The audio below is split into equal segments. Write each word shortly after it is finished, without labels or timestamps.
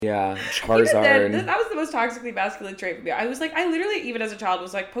Yeah, Even then, Charizard. that was the most toxically masculine trait for me. I was like, I literally, even as a child,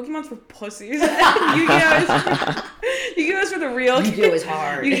 was like, Pokemon's for pussies. Yu-Gi-Oh is for the real kids. Yu-Gi-Oh is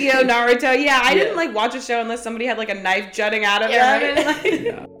hard. Yu-Gi-Oh, Naruto. Yeah, I didn't like watch a show unless somebody had like a knife jutting out of them. Right? And, like,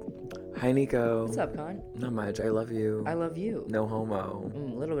 Yeah. Hi, Nico. What's up, Con? Not much. I love you. I love you. No homo.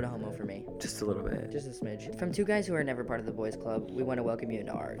 A little bit of homo for me. Just a little bit. Just a smidge. From two guys who are never part of the boys club, we want to welcome you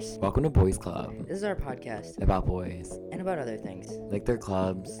into ours. Welcome to Boys Club. This is our podcast. About boys. And about other things. Like their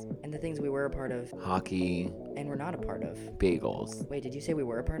clubs. And the things we were a part of. Hockey. And we're not a part of. Bagels. Wait, did you say we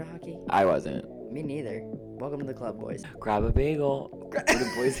were a part of hockey? I wasn't. Me neither. Welcome to the club, boys. Grab a bagel. What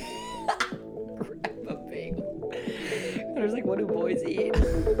do boys Grab a bagel. I was like, what do boys eat?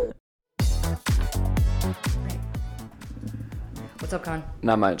 What's up, Con?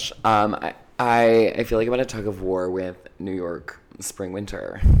 Not much. I feel like I'm at a tug of war with New York spring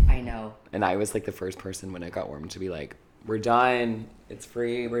winter. I know. And I was like the first person when it got warm to be like, we're done. It's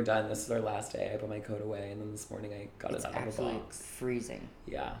free. We're done. This is our last day. I put my coat away, and then this morning I got it out of the absolutely box. freezing.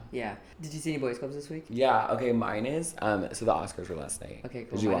 Yeah. Yeah. Did you see any boys clubs this week? Yeah. Okay. Mine is. So the Oscars were last night. Okay,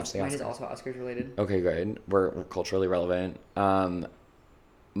 cool. Did you watch the Oscars? Mine is also Oscars related. Okay, good. We're culturally relevant.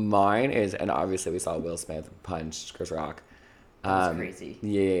 Mine is, and obviously we saw Will Smith punch Chris Rock. That's crazy.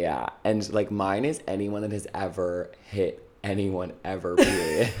 Yeah. And like mine is anyone that has ever hit anyone ever,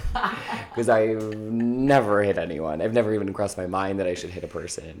 period. Because I've never hit anyone. I've never even crossed my mind that I should hit a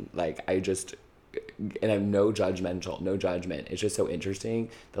person. Like and I'm no judgment. It's just so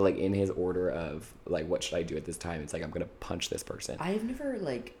interesting that like in his order of like what should I do at this time, it's like I'm gonna punch this person. I have never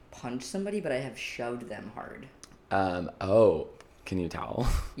like punched somebody, but I have shoved them hard. Oh, can you tell?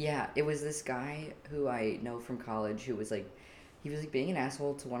 Yeah, it was this guy who I know from college who was like, he was like being an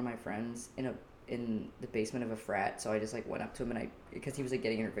asshole to one of my friends in the basement of a frat. So I just like went up to him because he was like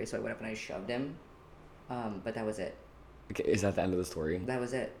getting in her face, so I went up and I shoved him. But that was it. Okay, is that the end of the story? That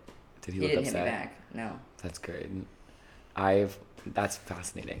was it. Did he He look didn't upset? hit me back. No. That's good. That's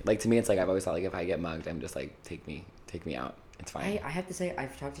fascinating. Like to me, it's like I've always thought like if I get mugged, I'm just like take me out. It's fine. I have to say,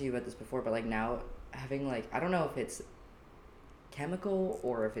 I've talked to you about this before, but like now having like, I don't know if it's chemical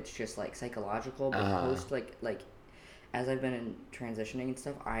or if it's just like psychological, but post like as I've been in transitioning and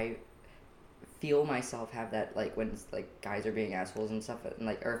stuff, I feel myself have that like when like guys are being assholes and stuff, and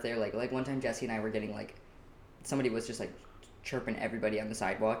like, or if they're like one time Jesse and I were getting like, somebody was just like chirping everybody on the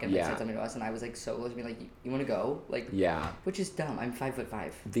sidewalk and they said something to us, and I was like so close to me like, you want to go, like, yeah, which is dumb. I'm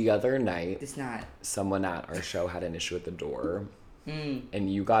 5'5". The other night, it's not. Someone at our show had an issue at the door,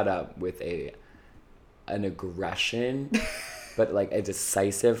 and you got up with an aggression, but like a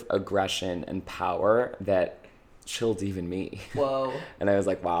decisive aggression and power that chilled even me. Whoa. And I was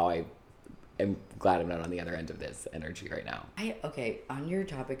like, wow, I'm glad I'm not on the other end of this energy right now. Okay, on your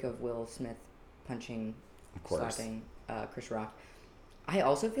topic of Will Smith punching, slapping Chris Rock, I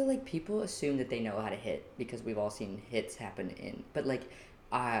also feel like people assume that they know how to hit because we've all seen hits happen but like,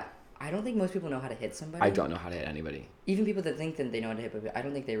 I don't think most people know how to hit somebody. I don't know how to hit anybody. Even people that think that they know how to hit, but I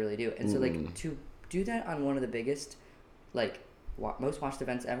don't think they really do. And so like to do that on one of the biggest, like most watched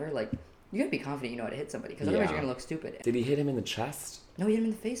events ever, like you gotta be confident you know how to hit somebody because otherwise you're gonna look stupid. Did he hit him in the chest? No, he hit him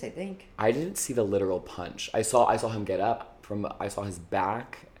in the face, I think. I didn't see the literal punch. I saw him get up I saw his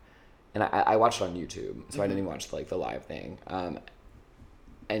back, and I watched it on YouTube, so I didn't even watch the live thing.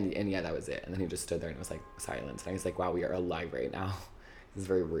 And yeah, that was it. And then he just stood there and it was like silence. And I was like, wow, we are alive right now. This is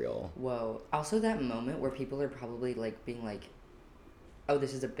very real. Whoa. Also that moment where people are probably like being like, oh,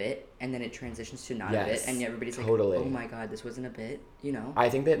 this is a bit, and then it transitions to not a bit, and everybody's like, oh my god, this wasn't a bit, you know? I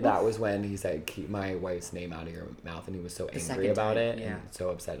think that was when he said, keep my wife's name out of your mouth, and he was so angry about it, and so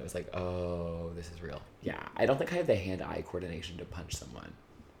upset. It was like, oh, this is real. Yeah, I don't think I have the hand-eye coordination to punch someone.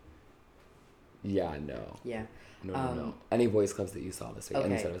 Yeah, no. Yeah. No. Any boys clubs that you saw this week? Okay.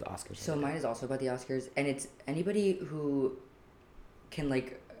 And you said it was Oscars. So mine is also about the Oscars, and it's anybody who can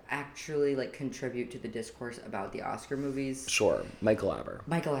actually contribute to the discourse about the Oscar movies. Sure. Michael Aber.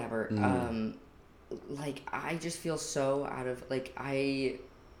 I just feel so out of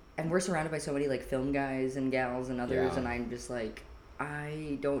and we're surrounded by so many film guys and gals and others, and I'm just like,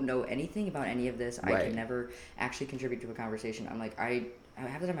 I don't know anything about any of this. Right. I can never actually contribute to a conversation. I'm like,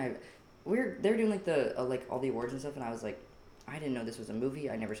 half the time they're doing all the awards and stuff, and I was like, I didn't know this was a movie.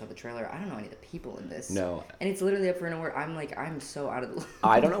 I never saw the trailer. I don't know any of the people in this. No. And it's literally up for an award. I'm so out of the loop.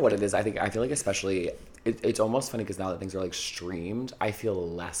 I don't know what it is. I feel like especially, it's almost funny because now that things are streamed, I feel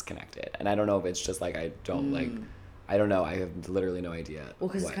less connected. And I don't know if it's just I don't I don't know. I have literally no idea. Well,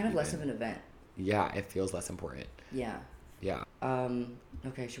 because it's kind of less of an event. Yeah, it feels less important. Yeah. Yeah.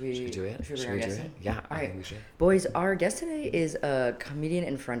 Okay, should we do it? Should we Should bring we our do guest it? in? Yeah, All I right. think we should. Boys, our guest today is a comedian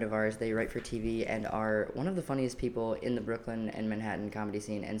and friend of ours. They write for TV and are one of the funniest people in the Brooklyn and Manhattan comedy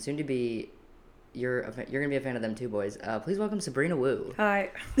scene, and soon to be, you're gonna be a fan of them too, boys. Please welcome Sabrina Wu.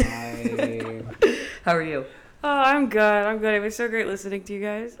 Hi. I... How are you? Oh, I'm good. It was so great listening to you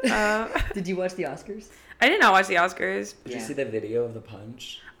guys. Did you watch the Oscars? I did not watch the Oscars. Did you see the video of the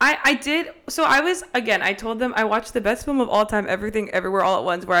punch? I did. So I told them I watched the best film of all time, Everything Everywhere All at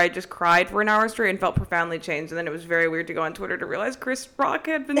Once, where I just cried for an hour straight and felt profoundly changed. And then it was very weird to go on Twitter to realize Chris Rock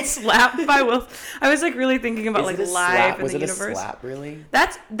had been slapped by Will. I was like really thinking about like life in the universe. Was it a slap, really?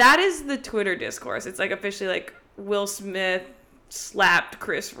 That is the Twitter discourse. It's like officially like Will Smith slapped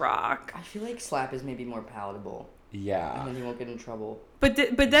Chris Rock. I feel like slap is maybe more palatable. Yeah. And then you won't get in trouble. But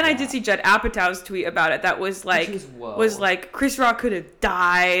then I did see Judd Apatow's tweet about it. That was like Chris Rock could have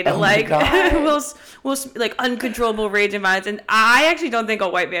died. Oh like my Will like uncontrollable rage and violence. And I actually don't think a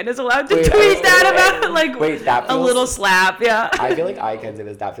white man is allowed to tweet that about it. Like that feels, a little slap. Yeah. I feel like I can say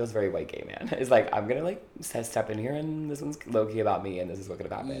this. That feels very white gay man. It's like I'm gonna like step in here and this one's low key about me and this is what could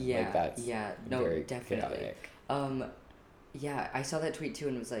have happened. Yeah. Like that's very definitely. chaotic. Yeah, I saw that tweet too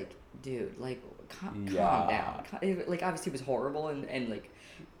and was like, dude, like calm down. Like obviously it was horrible and like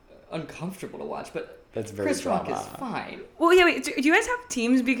uncomfortable to watch, but that's very Chris drama. Rock is fine. Well, yeah. Wait, do you guys have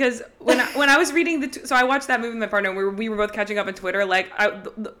teams? Because when I was reading so I watched that movie with my partner. And we were both catching up on Twitter. Like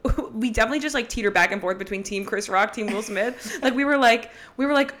we definitely just like teeter back and forth between Team Chris Rock, Team Will Smith. Like we were like,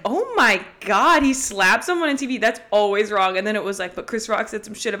 oh my god, he slapped someone on TV. That's always wrong. And then it was like, but Chris Rock said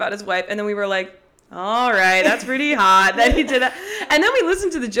some shit about his wife. And then we were like, all right, that's pretty hot that he did that. And then we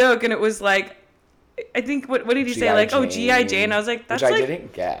listened to the joke, and it was like, I think what did he say? Like, oh, G.I. Jane. I was like, that's which like, I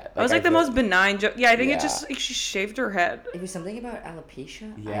didn't get. Like, I was like the most benign joke. Yeah, I think it just like she shaved her head. It was something about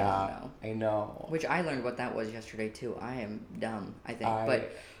alopecia. Yeah, I know. Which I learned what that was yesterday too. I am dumb, I think.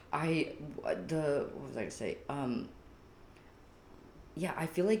 But what was I gonna say? Yeah, I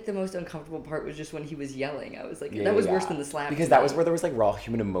feel like the most uncomfortable part was just when he was yelling. I was like, that was worse than the slap. Because that was where there was like raw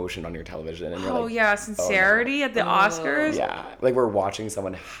human emotion on your television. And you're like, sincerity at the Oscars. Yeah, like we're watching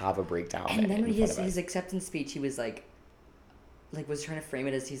someone have a breakdown. And then his acceptance speech, he was like was trying to frame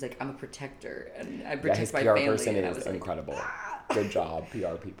it as he's like, I'm a protector and I protect my family. His PR person is like, incredible. Good job,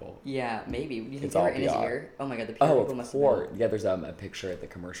 PR people. Yeah, maybe. You think It's they were all in his PR. ear? Oh my god, the PR people must have been. Yeah, there's a picture at the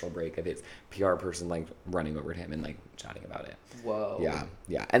commercial break of his PR person like running over to him and like chatting about it. Whoa.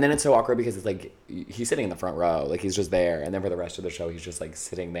 Yeah. And then it's so awkward because it's like he's sitting in the front row, like he's just there, and then for the rest of the show he's just like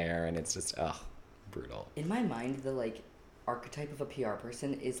sitting there, and it's just brutal. In my mind, the like archetype of a PR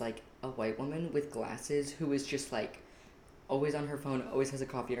person is like a white woman with glasses who is just like always on her phone, always has a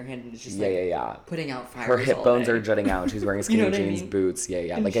coffee in her hand, and is just putting out fires. Her hip bones are jutting out. She's wearing skinny jeans, boots.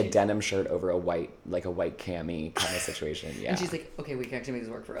 And like a denim shirt over a white cami kind of situation. Yeah. And she's like, okay, we can actually make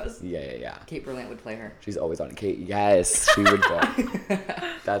this work for us. Yeah. Kate Berlant would play her. She's always on. Kate, yes, she would go.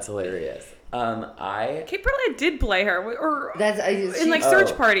 That's hilarious. Kate Berlant did play her, or in like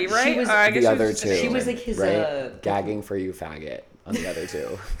Search Party, right? She was the other two. She was like his gagging for you, faggot. On the other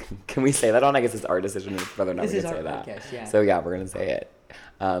two. Can we say that on? I guess it's our decision whether or not we can say that. Podcast, yeah. So yeah, we're gonna say it.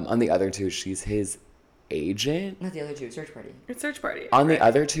 On the other two, she's his agent. Not the other two. Search Party. It's Search Party. On the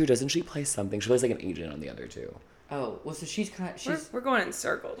other two, doesn't she play something? She plays like an agent on the other two. Oh well, so she's we're going in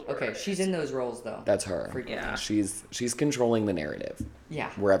circles. Okay, she's in those roles though. That's her. Frequently. Yeah. She's controlling the narrative.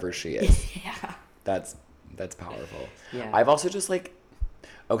 Yeah. Wherever she is. Yeah. That's powerful. Yeah. I've also just like.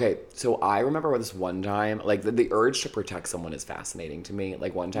 Okay, so I remember this one time, like the urge to protect someone is fascinating to me.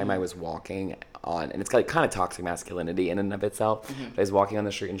 Like one time I was walking on, and it's like kind of toxic masculinity in and of itself. I was walking on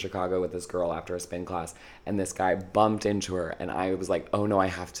the street in Chicago with this girl after a spin class, and this guy bumped into her, and I was like, oh no, I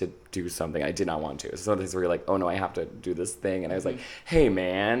have to do something. I did not want to. So this where you're like, oh no, I have to do this thing. And I was like, hey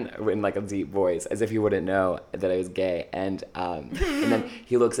man, in like a deep voice, as if he wouldn't know that I was gay. And then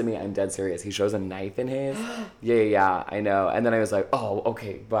he looks at me, I'm dead serious. He shows a knife in his. Yeah, I know. And then I was like, oh,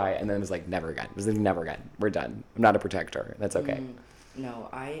 okay, bye. And then it was like, never again. It was like, never again. We're done. I'm not a protector. That's okay. No,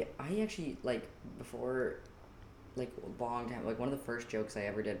 I actually, like, before, like, a long time, like, one of the first jokes I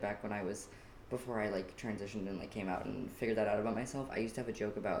ever did back when I was, before I, like, transitioned and, like, came out and figured that out about myself, I used to have a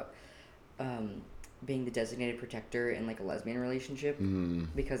joke about being the designated protector in, like, a lesbian relationship,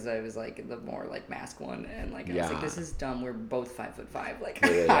 because I was, like, the more, like, mask one, and, like, I was like, this is dumb, we're both 5'5", like,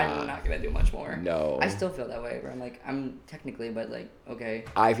 I'm not gonna do much more. No. I still feel that way, where I'm like, I'm technically, but, like, okay.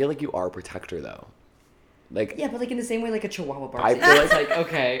 I feel like you are a protector, though. Like, yeah, but like in the same way like a Chihuahua barks. I I feel feel like- like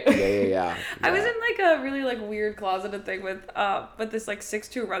okay. yeah. I was in like a really like weird closeted thing with this like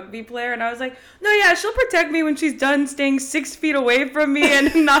 6'2" rugby player, and I was like, no, yeah, she'll protect me when she's done staying 6 feet away from me and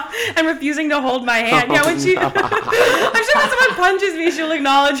refusing to hold my hand. Yeah, when she, I'm sure when someone punches me, she'll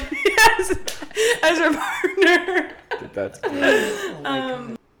acknowledge me as her partner. That's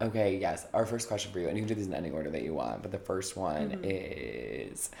Oh okay, yes. Our first question for you, and you can do these in any order that you want, but the first one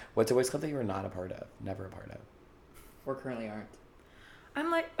is, what's a boys club that you were not a part of? Never a part of? Or currently aren't. I'm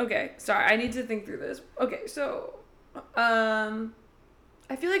like, okay, sorry, I need to think through this. Okay, so, I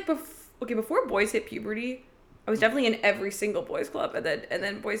feel like before boys hit puberty, I was definitely in every single boys club, and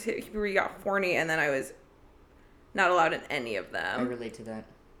then boys hit puberty, got horny, and then I was not allowed in any of them. I relate to that.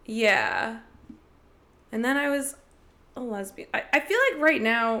 Yeah, and then I was a lesbian. I feel like right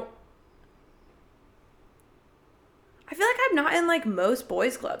now, I feel like I'm not in like most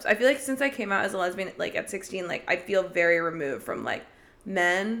boys clubs. I feel like since I came out as a lesbian, like at 16, like I feel very removed from like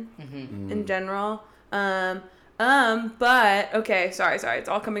men in general. But okay, sorry, it's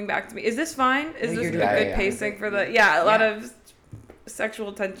all coming back to me. Is this fine? Is No, this you're good doing it. pacing for the? Yeah, a lot of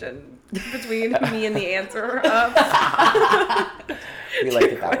sexual tension between me and the answer of. We like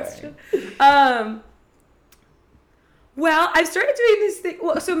it that question. way. Well, I've started doing this thing.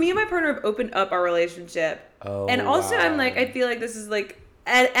 Well, so me and my partner have opened up our relationship. Oh, and also I'm like, wow. I feel like this is like,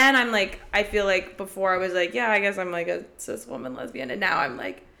 and I'm like, I feel like before I was like, yeah, I guess I'm like a cis woman lesbian. And now I'm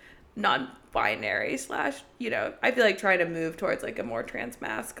like non-binary / I feel like trying to move towards like a more trans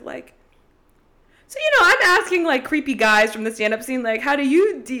mask, like. So, I'm asking like creepy guys from the stand-up scene, like, how do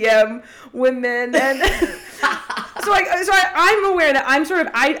you DM women? And so I'm aware that I'm sort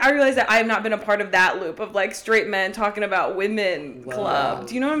of, I realize that I have not been a part of that loop of like straight men talking about women club.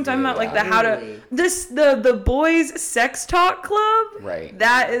 Do you know what I'm talking about? Like the how to, the boys sex talk club. Right.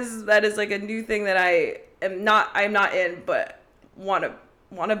 That is like a new thing that I'm not in, but want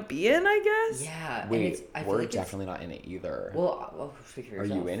to be in, I guess. Yeah. Wait, I feel we're like definitely not in it either. Well, speak for Are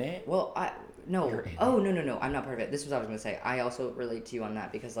yourself. you in it? Well, no. You're in Oh, no. I'm not part of it. This was what I was going to say. I also relate to you on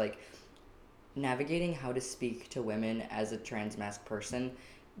that because, like, navigating how to speak to women as a trans mask person,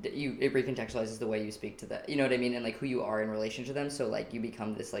 it recontextualizes the way you speak to them. You know what I mean? And, like, who you are in relation to them. So, like, you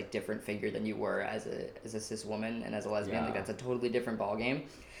become this, like, different figure than you were as a cis woman and as a lesbian. Yeah. Like, that's a totally different ballgame.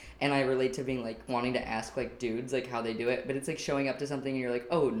 And I relate to being, like, wanting to ask, like, dudes, like, how they do it. But it's, like, showing up to something and you're like,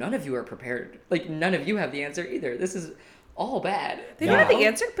 oh, none of you are prepared. Like, none of you have the answer either. This is all bad. They don't have the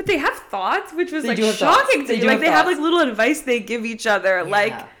answer, but they have thoughts, which was They like do have shocking thoughts. to They me. do Like have they have thoughts. like little advice they give each other.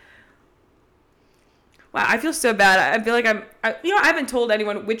 Like, Yeah. wow, I feel so bad. I feel like I haven't told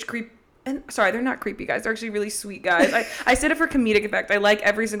anyone which creep. And sorry, they're not creepy guys. They're actually really sweet guys. I said it for comedic effect. I like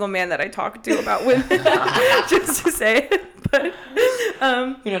every single man that I talk to about women, just to say it. But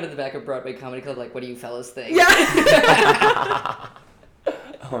You're not in the back of Broadway Comedy Club, like, what do you fellas think? yeah.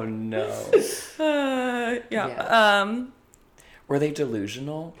 Oh no. Yeah. Yeah. Were they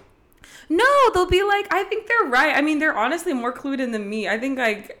delusional? No, they'll be like, I think they're right. I mean, they're honestly more clued in than me. I think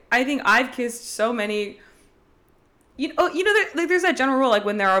I've kissed so many. There's that general rule, like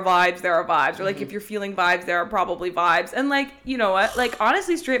when there are vibes, or like if you're feeling vibes, there are probably vibes. And like, you know what? Like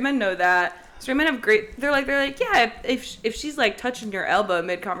honestly, straight men know that. Straight men have great. They're like, yeah, if she's like touching your elbow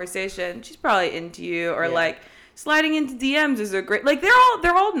mid conversation, she's probably into you, or like sliding into DMs is a great. Like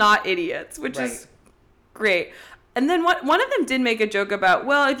they're all not idiots, which is great. And then one of them did make a joke about,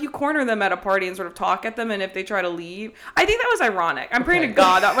 well, if you corner them at a party and sort of talk at them, and if they try to leave, I think that was ironic. I'm praying to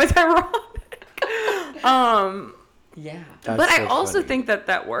God that was ironic. Yeah. That's but so I also funny. think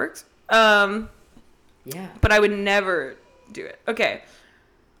that works. Yeah. But I would never do it. Okay.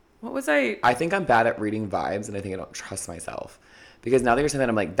 What was I? I think I'm bad at reading vibes, and I think I don't trust myself. Because now that you're saying that,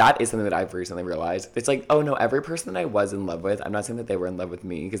 I'm like, that is something that I've recently realized. It's like, oh no, every person that I was in love with, I'm not saying that they were in love with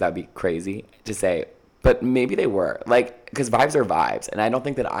me, because that'd be crazy to say, but maybe they were. Like, because vibes are vibes, and I don't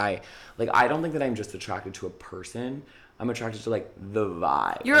think that I'm just attracted to a person. I'm attracted to, like, the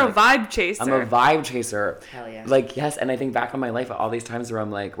vibe. You're And, a like, vibe chaser. I'm a vibe chaser. Hell yeah. Like, yes, and I think back on my life, all these times where I'm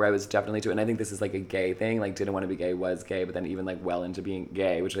like, where I was definitely doing, and I think this is like a gay thing, like didn't want to be gay, was gay, but then even like well into being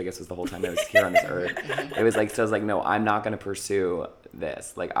gay, which I guess was the whole time I was here on this earth. It was like, so I was like, no, I'm not going to pursue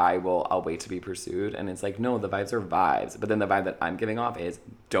this. Like, I'll wait to be pursued. And it's like, no, the vibes are vibes. But then the vibe that I'm giving off is,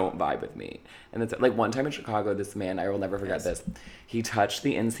 don't vibe with me. And it's like one time in Chicago, this man, I will never forget this. He touched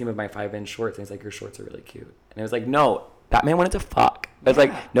the inseam of my 5-inch shorts, and he's like, your shorts are really cute. And I was like, no. That man wanted to fuck. It's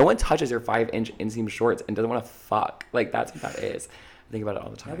like, no one touches your 5-inch inseam shorts and doesn't want to fuck. Like, that's what that is. I think about it all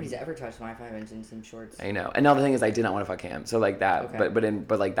the time. Nobody's ever touched my 5-inch inseam shorts. I know. And now the thing is, I did not want to fuck him. So, like, that, Okay.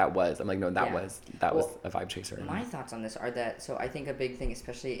 but like, that was, I'm like, no, that Yeah. was a vibe chaser. My thoughts on this are that, so I think a big thing,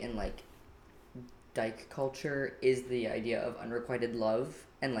 especially in, like, dyke culture is the idea of unrequited love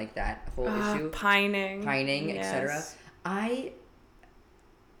and like that whole issue. Pining, yes. Etc.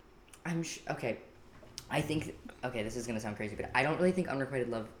 Okay. I think, okay, this is going to sound crazy, but I don't really think unrequited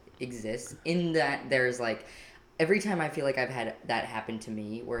love exists in that there's like, every time I feel like I've had that happen to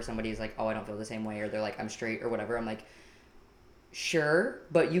me where somebody's like, oh, I don't feel the same way, or they're like, I'm straight or whatever, I'm like, sure,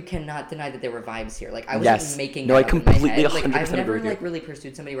 but you cannot deny that there were vibes here. Like, I wasn't making that up in my head. Like, I've never like really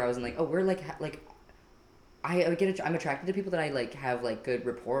pursued somebody where I wasn't like, oh, we're like I'm attracted to people that I like have like good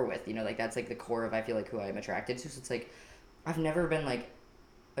rapport with, you know, like that's like the core of I feel like who I'm attracted to. So it's like I've never been like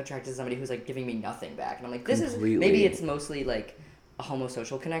attracted to somebody who's like giving me nothing back, and I'm like, this is maybe it's mostly like a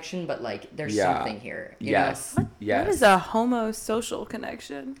homosocial connection, but like there's something here. You know? What is a homosocial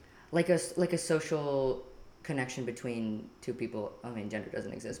connection? Like a social connection between two people. I mean, gender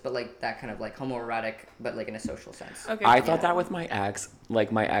doesn't exist, but like that kind of like homoerotic, but like in a social sense. Okay. I thought that with my ex,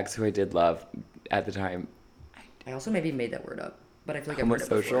 like my ex who I did love at the time. I also maybe made that word up, but I feel like I've heard it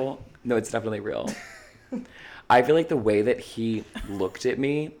homosocial. before. No, it's definitely real. I feel like the way that he looked at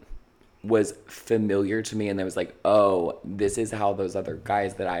me was familiar to me, and I was like, oh, this is how those other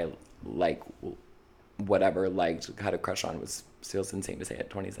guys that I like, whatever, liked, had a crush on, was feels insane to say at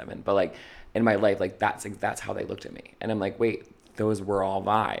 27, but like in my life, like that's how they looked at me, and I'm like, wait, those were all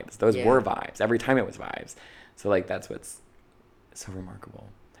vibes. Those were vibes. Every time it was vibes. So like that's what's so remarkable.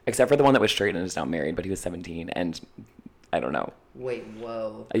 Except for the one that was straight and is now married, but he was 17, and I don't know. Wait,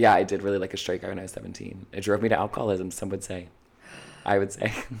 whoa. Yeah, I did really like a straight guy when I was 17. It drove me to alcoholism, some would say. I would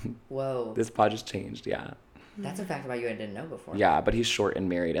say. Whoa. This pod just changed, yeah. That's a fact about you I didn't know before. Yeah, but he's short and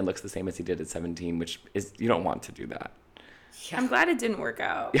married and looks the same as he did at 17, which is, you don't want to do that. Yeah. I'm glad it didn't work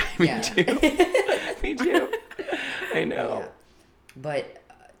out. Yeah, me too. Me too. I know. Yeah. But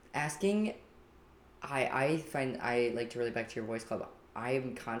asking, I find, I like to relate back to your voice club.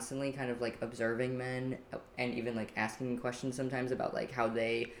 I'm constantly kind of like observing men and even like asking questions sometimes about like how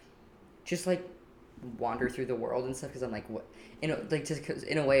they just like wander through the world and stuff, because I'm like, what, you know, like just cause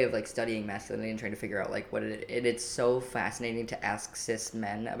in a way of like studying masculinity and trying to figure out like what it's so fascinating to ask cis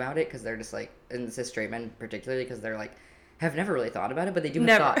men about it, because they're just like, and cis straight men particularly, because they're like have never really thought about it, but they do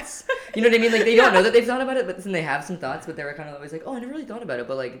have thoughts. You know what I mean? Like they don't know that they've thought about it, but then they have some thoughts, but they're kind of always like, oh, I never really thought about it,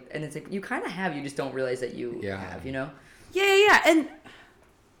 but like, and it's like you kind of have, you just don't realize that you have, you know? Yeah, and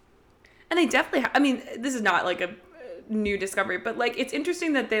they definitely I mean, this is not like a new discovery, but like it's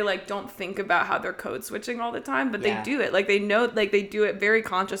interesting that they like don't think about how they're code switching all the time, but they do it. Like they know, like they do it very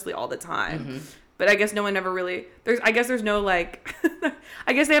consciously all the time. Mm-hmm. But I guess no one ever really there's no like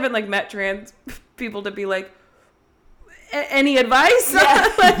I guess they haven't like met trans people to be like, any advice?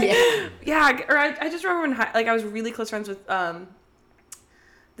 Yeah. Or I just remember when like I was really close friends with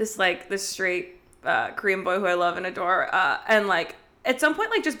this straight Korean boy who I love and adore, and like at some point,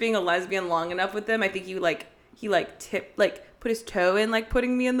 like just being a lesbian long enough with him, I think he put his toe in like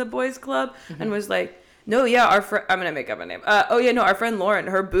putting me in the boys club, and was like, no, yeah, our friend, I'm gonna make up a name. Our friend Lauren,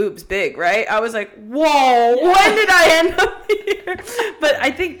 her boobs big, right? I was like, whoa, when did I end up here? But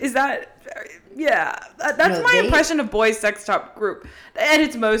I think that's my impression of boys sex talk group at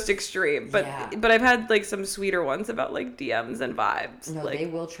its most extreme. But I've had like some sweeter ones about like DMs and vibes. No, like, they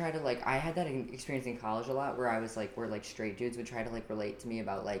will try to like, I had that experience in college a lot where I was like, where like straight dudes would try to like relate to me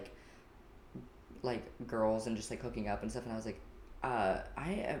about like girls and just like hooking up and stuff, and I was like,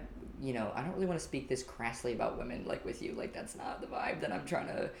 I don't really want to speak this crassly about women like with you. Like that's not the vibe that I'm trying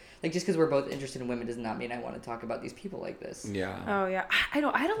to, like, just because we're both interested in women does not mean I want to talk about these people like this. Yeah. Oh yeah. I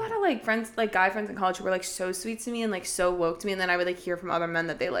had a lot of like friends, like guy friends in college who were like so sweet to me and like so woke to me, and then I would like hear from other men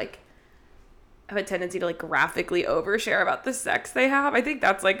that they like have a tendency to like graphically overshare about the sex they have. I think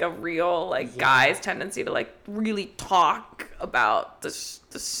that's like a real like guy's tendency to like really talk about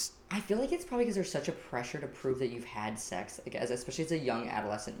this. I feel like it's probably because there's such a pressure to prove that you've had sex, like, especially as a young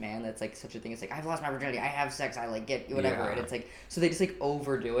adolescent man. That's like such a thing. It's like, I've lost my virginity, I have sex, I like get whatever, and it's like, so they just like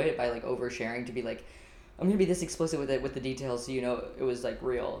overdo it by like oversharing to be like, I'm gonna be this explicit with it with the details, so you know it was like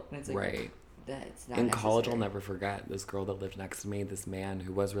real. And it's like, right. That's not in necessary. college. I'll never forget this girl that lived next to me. This man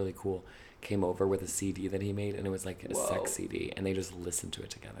who was really cool came over with a CD that he made, and it was like a sex CD, and they just listened to it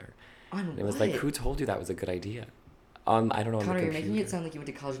together. And it was like, who told you that was a good idea? I don't know. Connor, you're making it sound like you went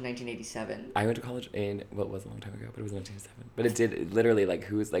to college in 1987. I went to college in, well, it was a long time ago, but it was 1987. But it did literally like,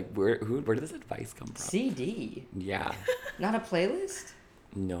 where did this advice come from? CD. Yeah. Not a playlist?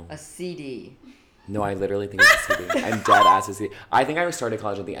 No. A CD. No, I literally think it's a CD. I'm dead ass a CD. I think I started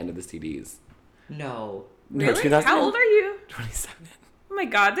college at the end of the CDs. No. Really? How old are you? 27. Oh my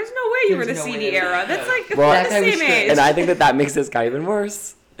god, there's no way you were the CD era. That's like the same age. And I think that makes this guy even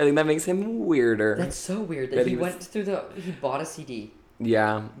worse. I think that makes him weirder. That's so weird that he went through he bought a CD.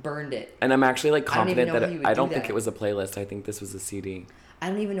 Yeah. Burned it. And I'm actually like I don't even confident know that how you would I do don't think that. it was a playlist. I think this was a CD. I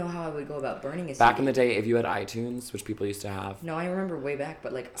don't even know how I would go about burning a CD. Back in the day, if you had iTunes, which people used to have. No, I remember way back,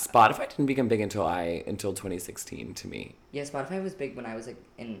 but like Spotify didn't become big until 2016 to me. yeah, Spotify was big when I was like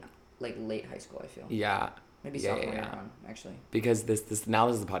in like late high school, I feel. Yeah. Maybe Yeah, sophomore yeah, year yeah. on, actually. Because this is a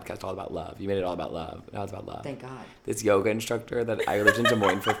podcast all about love. You made it all about love. Now it's about love. Thank God. This yoga instructor that I lived in Des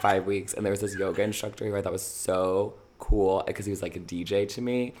Moines for 5 weeks, and there was this yoga instructor who I thought was so cool because he was like a DJ to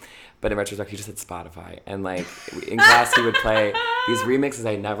me. But in retrospect, he just said Spotify. And like in class, he would play these remixes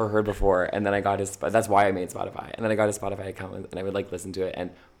I never heard before. And then I got his, that's why I made Spotify. And then I got his Spotify account and I would like listen to it. And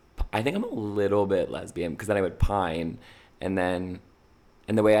I think I'm a little bit lesbian because then I would pine. And then,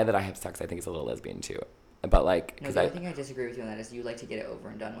 and the way that I have sex, I think is a little lesbian too. But like, No, because the only thing I disagree with you on that is you like to get it over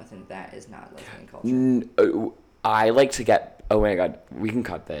and done with, and that is not lesbian culture. I like to get, oh my God, we can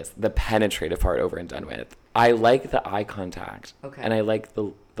cut this, the penetrative part over and done with. I like the eye contact. Okay. And I like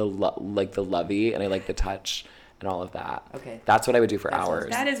the lovey, and I like the touch and all of that. Okay. That's what I would do for That sounds- hours.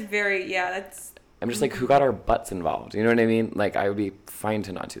 That is very, yeah, that's... I'm just like, who got our butts involved? You know what I mean? Like, I would be fine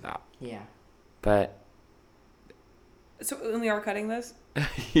to not do that. Yeah. But So when we are cutting this?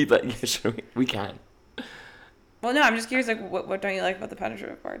 he'd like, yeah, sure, we can. Well, no, I'm just curious, like, what don't you like about the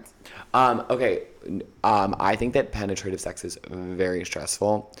penetrative parts? Okay. I think that penetrative sex is very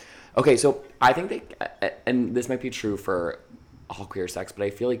stressful. Okay, so I think that, and this might be true for all queer sex, but I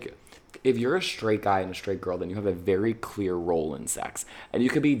feel like if you're a straight guy and a straight girl, then you have a very clear role in sex. And you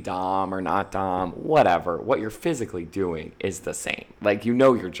could be dom or not dom, whatever. What you're physically doing is the same. Like, you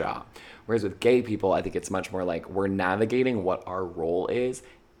know your job. Whereas with gay people, I think it's much more like we're navigating what our role is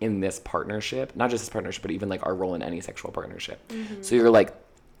in this partnership, not just this partnership, but even like our role in any sexual partnership. Mm-hmm. So you're like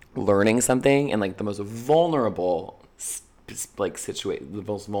learning something in like the most vulnerable the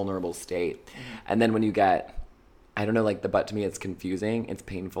most vulnerable state. Mm-hmm. And then when you get, I don't know, like the butt, to me, it's confusing, it's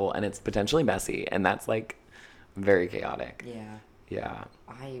painful, and it's potentially messy, and that's like very chaotic. Yeah. Yeah.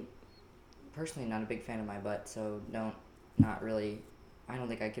 I personally not a big fan of my butt, so not really. I don't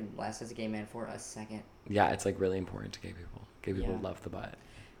think I could last as a gay man for a second. Yeah, it's like really important to gay people. Gay people love the butt.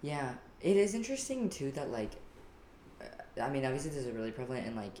 Yeah, it is interesting too that like, I mean, obviously this is really prevalent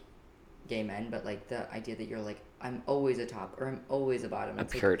in like gay men, but like the idea that you're like, I'm always a top or I'm always a bottom. A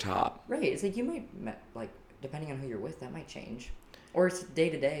It's pure like, top. right. It's like you might like depending on who you're with, that might change, or it's day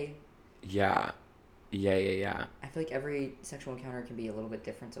to day. Yeah. Yeah. I feel like every sexual encounter can be a little bit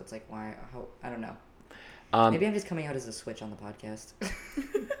different, so it's like how I don't know. Maybe Maybe I'm just coming out as a switch on the podcast.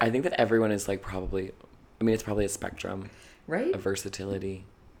 I think that everyone is like probably, I mean, it's probably a spectrum. Right? Of versatility.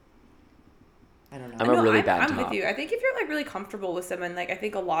 I don't know. I'm a really bad I'm top. with you. I think if you're like really comfortable with someone, like I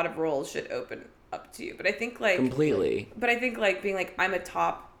think a lot of roles should open up to you. But I think like Completely. But I think like being like I'm a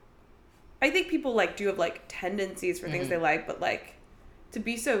top. I think people like do have like tendencies for things they like, but like to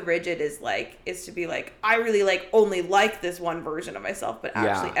be so rigid is to be like I really like only like this one version of myself, but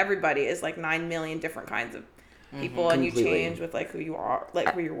actually everybody is like 9 million different kinds of people, and you change with like who you are,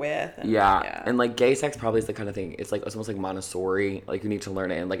 like who you're with. And, and like gay sex probably is the kind of thing. It's like it's almost like Montessori. Like you need to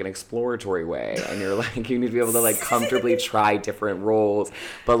learn it in like an exploratory way, and you're like you need to be able to like comfortably try different roles.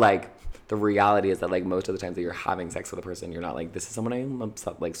 But like the reality is that like most of the times that you're having sex with a person, you're not like this is someone I'm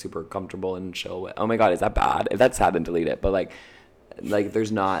like super comfortable and chill with. Oh my God, is that bad? If that's sad, then delete it. But like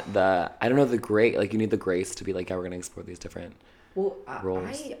there's not the I don't know the grace. Like you need the grace to be like we're gonna explore these different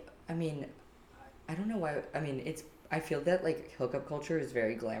roles. I mean. I don't know why. I mean, I feel that like hookup culture is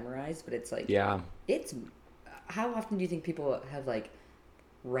very glamorized, but it's like it's. How often do you think people have like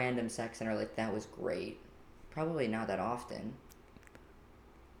random sex and are like that was great? Probably not that often.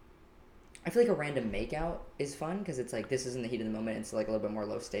 I feel like a random makeout is fun because it's like this is in the heat of the moment. It's like a little bit more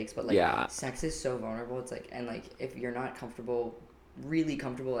low stakes, but like sex is so vulnerable. It's like and like if you're not comfortable, really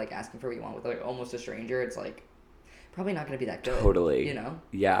comfortable, like asking for what you want with like almost a stranger, it's like. Probably not going to be that good. Totally. You know?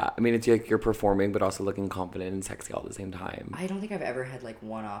 Yeah. I mean, it's like you're performing, but also looking confident and sexy all at the same time. I don't think I've ever had, like,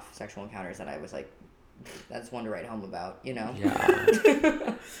 one-off sexual encounters that I was like, that's one to write home about, you know?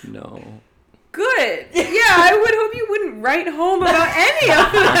 Yeah. No. Good. Yeah, I would hope you wouldn't write home about any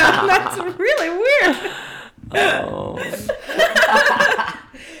of them. That's really weird. Oh.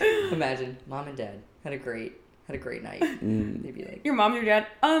 Imagine, mom and dad had a great night. They'd be like, your mom and your dad,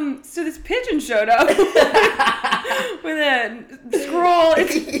 so this pigeon showed up with a scroll.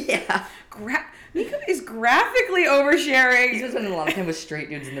 Nico is graphically oversharing. He's been spending a lot of time with straight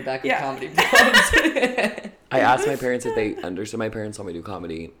dudes in the back of comedy clubs. I asked my parents if they understood. My parents saw me do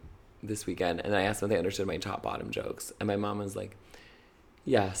comedy this weekend, and I asked them if they understood my top-bottom jokes. And my mom was like,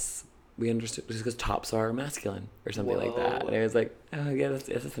 yes, we understood. Just because tops are masculine or something like that. And I was like, oh, yeah,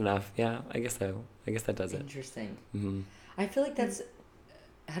 that's enough. Yeah, I guess so. I guess that does it. Interesting. Mm-hmm. I feel like that's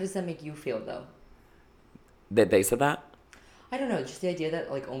How does that make you feel though? That they said that? I don't know, just the idea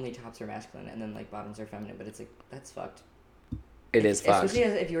that like only tops are masculine and then like bottoms are feminine, but it's like that's fucked. It is fucked. Especially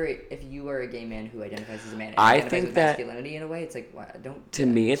if you are a gay man who identifies as a man and I identifies think with that masculinity in a way, it's like don't. To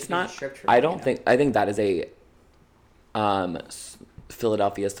me, it's not. I don't think. I think that is a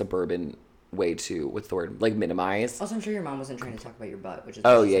Philadelphia suburban way to, what's the word, like minimize. Also, I'm sure your mom wasn't trying to talk about your butt, which is.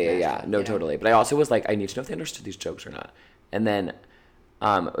 Oh yeah. No, totally. But I also was like, I need to know if they understood these jokes or not. And then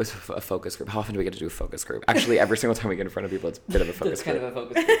it was a focus group. How often do we get to do a focus group? Actually, every single time we get in front of people, it's a bit of a focus group. Kind of a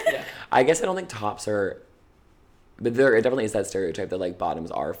focus group. Yeah. I guess I don't think tops are. But there definitely is that stereotype that like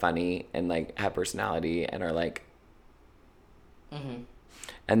bottoms are funny and like have personality and are like. Mm-hmm.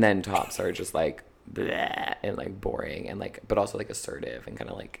 And then tops are just like bleh, and like boring and like, but also like assertive and kind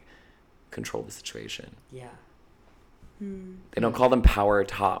of like control the situation. Yeah. They don't call them power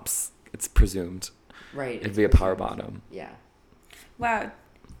tops. It's presumed. Right. It'd be a power bottom. Yeah. Wow.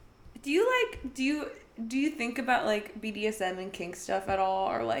 Do you think about like BDSM and kink stuff at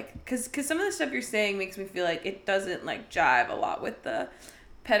all, or like cuz some of the stuff you're saying makes me feel like it doesn't like jive a lot with the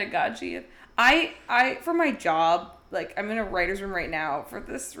pedagogy. I for my job, like I'm in a writer's room right now for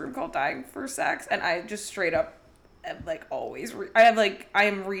this room called Dying for Sex, and I just straight up am like always I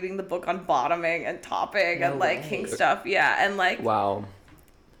am reading the book on bottoming and topping and like kink stuff. Yeah, and like wow.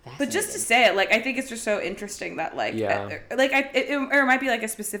 But just to say it, like I think it's just so interesting that like it might be like a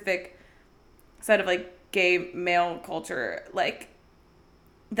specific set of like gay male culture like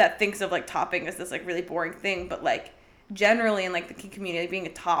that thinks of like topping as this like really boring thing, but like generally in like the kink community, being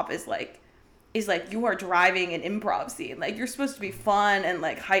a top is like you are driving an improv scene. Like you're supposed to be fun and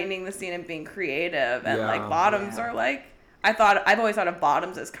like heightening the scene and being creative, and like bottoms are like I've always thought of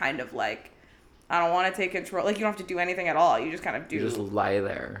bottoms as kind of like I don't want to take control. Like you don't have to do anything at all. You just kind of do. You just lie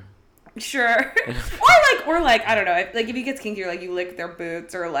there. Sure. or like I don't know. Like if he gets kinky, like you lick their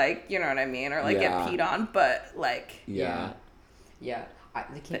boots, or like you know what I mean, or like get peed on. But like yeah. The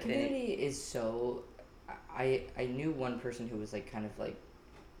kink community is so. I knew one person who was like kind of like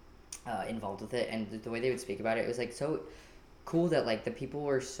involved with it, and the way they would speak about it was like so cool that like the people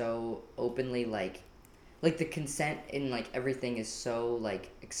were so openly like the consent in like everything is so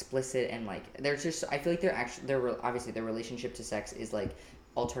like explicit, and like there's just I feel like obviously their relationship to sex is like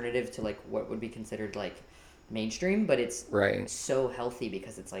alternative to like what would be considered like mainstream, but it's so healthy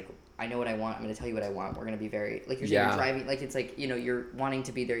because it's like I know what I want, I'm going to tell you what I want, we're going to be very like you're saying you're driving, like it's like, you know, you're wanting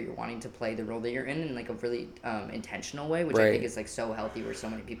to be there, you're wanting to play the role that you're in like a really intentional way, which I think is like so healthy, where so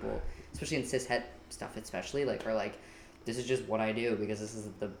many people, especially in cis het stuff especially, like are like this is just what I do because this is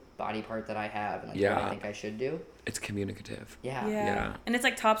the body part that I have, and like what I think I should do. It's communicative. Yeah. And it's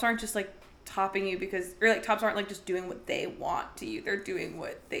like tops aren't just like topping you because, or like tops aren't like just doing what they want to you. They're doing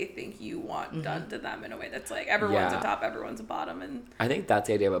what they think you want done to them in a way that's like everyone's a top, everyone's a bottom. And I think that's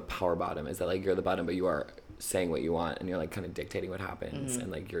the idea of a power bottom, is that like you're the bottom, but you are saying what you want and you're like kind of dictating what happens,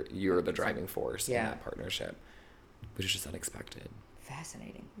 and like you're the driving force in that partnership, which is just unexpected.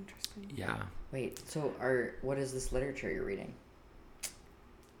 Fascinating. Interesting. Yeah. Wait, so what is this literature you're reading?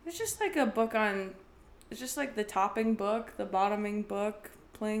 It's just like a book on, it's just like the topping book, the bottoming book,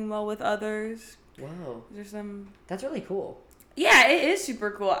 playing well with others. Whoa. There's some. That's really cool. Yeah, it is super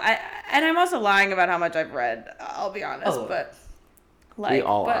cool. And I'm also lying about how much I've read. I'll be honest, but like we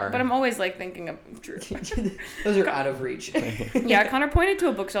all are. But I'm always like thinking of truth. Those are out of reach. Yeah, Connor pointed to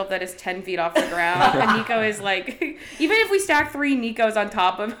a bookshelf that is 10 feet off the ground, and Nico is like, even if we stack 3 Nicos on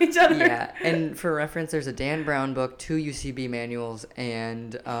top of each other. Yeah, and for reference, there's a Dan Brown book, 2 UCB manuals,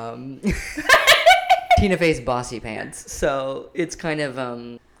 and Tina Fey's Bossy Pants. So it's kind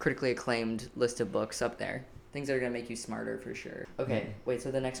of critically acclaimed list of books up there. Things that are going to make you smarter for sure. Okay, wait,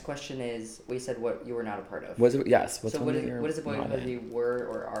 so the next question is, we said what you were not a part of. Yes. So what is the boy that you were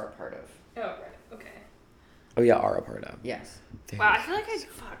or are a part of? Oh, right, okay. Oh yeah, are a part of. Yes. Damn. Wow, I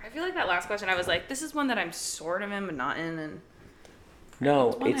feel like that last question, I was like, this is one that I'm sort of in, but not in, and...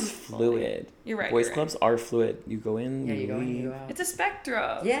 No, it's fluid. You're right. Boys clubs are fluid. You go in, you go in, you go out. It's a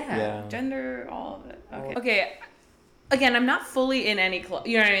spectrum. Yeah. Gender, all of it. Okay. Again, I'm not fully in any club.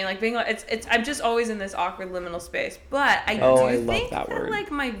 You know what I mean? Like being, it's. I'm just always in this awkward liminal space. But I think that like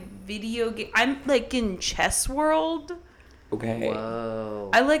my video game, I'm like in chess world. Okay. Whoa.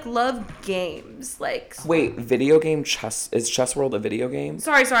 I like love games. Like. Wait, video game chess, is Chess World a video game?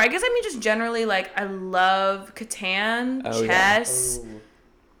 Sorry. I guess I mean just generally like I love Catan, chess. Yeah.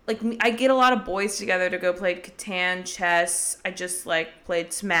 Like I get a lot of boys together to go play Catan, chess. I just like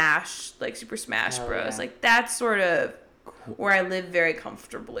played Smash, like Super Smash Bros. Yeah. Like that's sort of where I live very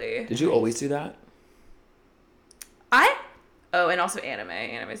comfortably. Did you always do that? And also anime.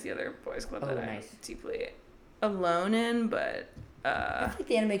 Anime is the other boys club that I'm deeply alone in, but I think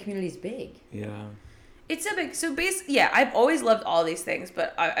the anime community is big. Yeah. It's so big. So yeah, I've always loved all these things,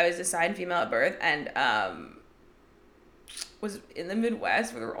 but I was assigned female at birth and was in the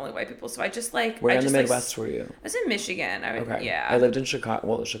Midwest where there were only white people. So I just like... Where in the like, Midwest were you? I was in Michigan. Okay. Yeah. I lived in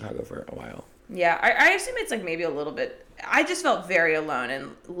Chicago for a while. Yeah, I assume it's like maybe a little bit... I just felt very alone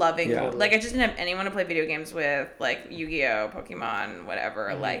and loving... Yeah. Like I just didn't have anyone to play video games with, like Yu-Gi-Oh, Pokemon,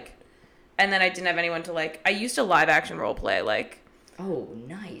 whatever, like... And then I didn't have anyone to like... I used to live action role play, like... Oh,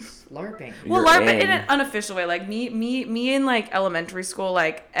 nice. LARPing. Well, LARP in an unofficial way. Like, me in, like, elementary school,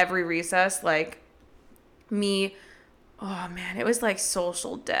 like, every recess, like, me... Oh, man, it was, like,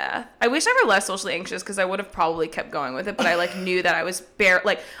 social death. I wish I were less socially anxious because I would have probably kept going with it, but I, like, knew that I was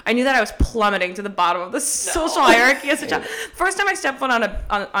I knew that I was plummeting to the bottom of the social hierarchy as a child. First time I stepped foot on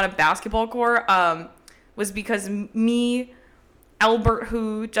a basketball court was because me... Albert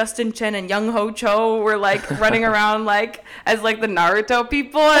Hu, Justin Chen, and Young Ho Cho were like running around like as like the Naruto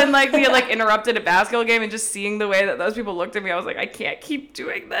people, and like we had like interrupted a basketball game, and just seeing the way that those people looked at me, I was like, I can't keep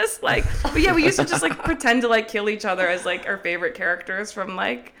doing this. Like, but yeah, we used to just like pretend to like kill each other as like our favorite characters from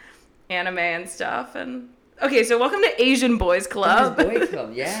like anime and stuff. And okay, so welcome to Asian Boys Club. Boys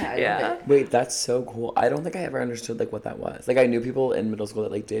Club, yeah. I love it. Wait, that's so cool. I don't think I ever understood like what that was. Like I knew people in middle school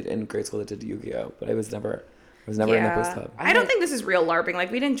that like did in grade school that did Yu-Gi-Oh, but I was never in the boys club. I don't think this is real LARPing.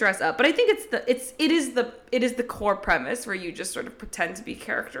 Like we didn't dress up, but I think it is the core premise where you just sort of pretend to be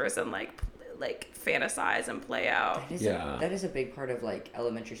characters and like fantasize and play out. That is a big part of like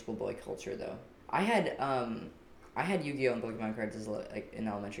elementary school boy culture, though. I had Yu-Gi-Oh and Pokemon cards like in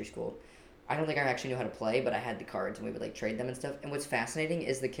elementary school. I don't think I actually knew how to play, but I had the cards and we would like trade them and stuff. And what's fascinating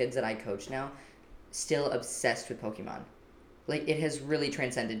is the kids that I coach now still obsessed with Pokemon. Like, it has really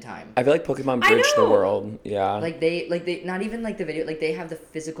transcended time. I feel like Pokemon bridged the world. Yeah. Like they, not even like the video, like they have the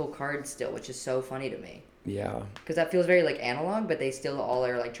physical cards still, which is so funny to me. Yeah. Because that feels very like analog, but they still all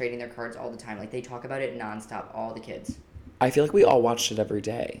are like trading their cards all the time. Like they talk about it nonstop, all the kids. I feel like we all watched it every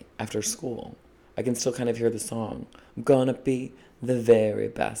day after school. I can still kind of hear the song. I'm gonna be the very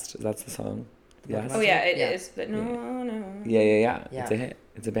best. That's the song. Yes. Oh yeah, it is. But no. Yeah. It's a hit.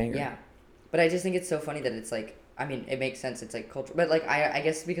 It's a banger. Yeah. But I just think it's so funny that it's like, I mean, it makes sense. It's like culture, but like I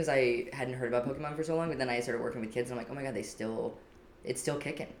guess because I hadn't heard about Pokemon for so long, but then I started working with kids, and I'm like, oh my god, it's still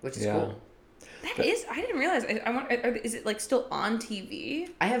kicking, which is cool. I didn't realize. Is it like still on TV?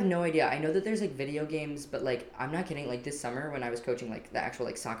 I have no idea. I know that there's like video games, but like I'm not kidding. Like this summer when I was coaching like the actual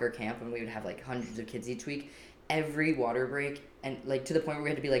like soccer camp, and we would have like hundreds of kids each week, every water break, and like to the point where we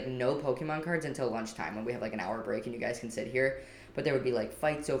had to be like no Pokemon cards until lunchtime when we have like an hour break and you guys can sit here. But there would be like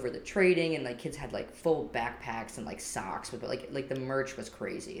fights over the trading, and like kids had like full backpacks and like socks with like the merch was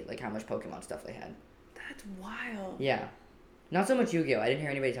crazy, like how much Pokemon stuff they had. That's wild. Yeah, not so much Yu-Gi-Oh. I didn't hear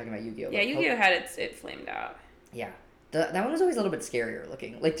anybody talking about Yu-Gi-Oh. Yeah, Yu-Gi-Oh had it flamed out. Yeah, that one was always a little bit scarier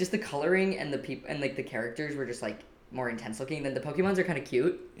looking. Like just the coloring and the people and like the characters were just like more intense looking. Than the Pokemons are kind of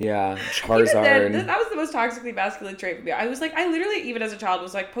cute. Yeah, Charizard. That was the most toxically masculine trait for me. I was like, I literally, even as a child,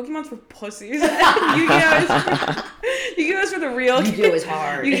 was like, Pokemon's for pussies. Yu-Gi-Oh is for the real kids. Yu-Gi-Oh is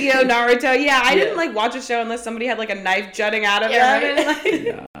hard. Yu-Gi-Oh, Naruto. Yeah, I didn't like watch a show unless somebody had like a knife jutting out of them.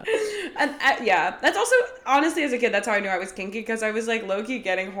 Right? And, that's also, honestly, as a kid, that's how I knew I was kinky, because I was like low-key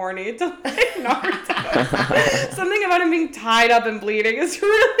getting horny to like Naruto. Something about him being tied up and bleeding is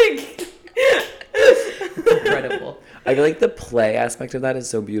really incredible. I feel like the play aspect of that is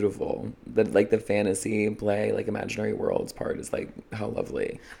so beautiful. That like the fantasy play, like imaginary worlds part is like how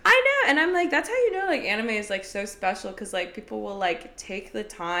lovely. I know, and I'm like, that's how you know like anime is like so special, because like people will like take the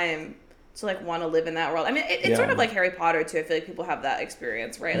time to like want to live in that world. I mean, it's sort of like Harry Potter too. I feel like people have that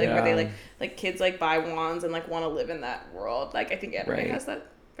experience, right? Like where they like kids like buy wands and like want to live in that world. Like I think anime has that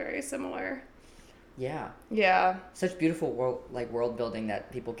very similar. Yeah. Such beautiful world building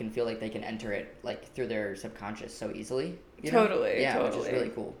that people can feel like they can enter it like through their subconscious so easily. You know? Totally. Yeah, which is really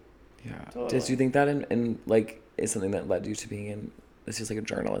cool. Yeah. Totally. Did you think that in like is something that led you to being in? This is like a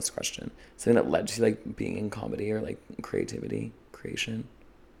journalist question. Something that led to like being in comedy or like creation.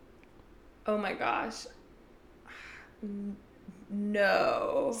 Oh my gosh.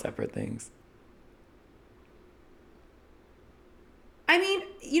 No. Separate things. I mean,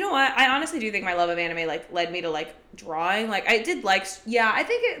 you know what? I honestly do think my love of anime like led me to like drawing. Like I did like, I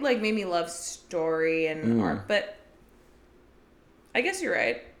think it like made me love story and art. But I guess you're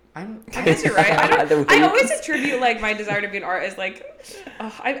right. I guess you're right. I always attribute like my desire to be an artist. Like,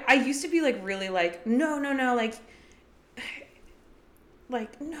 I used to be like really like no,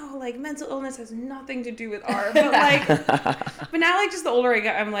 like mental illness has nothing to do with art, but like, but now like just the older I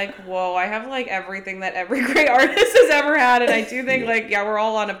get, I'm like, whoa, I have like everything that every great artist has ever had, and I do think like we're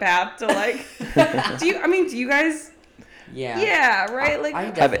all on a path to like. Do you guys? Yeah, right? Like, I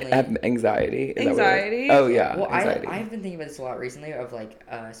Have definitely... anxiety. Is that what it is? Anxiety? Oh yeah, Well, anxiety. I've been thinking about this a lot recently of like,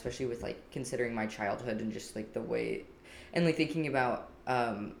 especially with like considering my childhood and just like the way, and like thinking about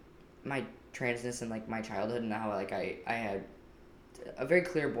my transness and like my childhood and how like I had a very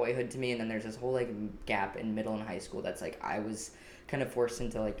clear boyhood to me, and then there's this whole like gap in middle and high school that's like I was kind of forced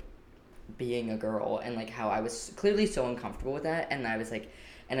into like being a girl, and like how I was clearly so uncomfortable with that, and I was like,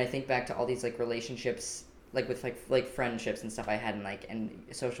 and I think back to all these like relationships like with like friendships and stuff I had, and like and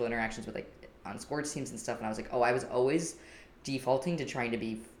social interactions with like on sports teams and stuff, and I was like, oh, I was always defaulting to trying to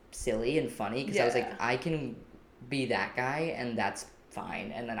be silly and funny because I was like, I can be that guy and that's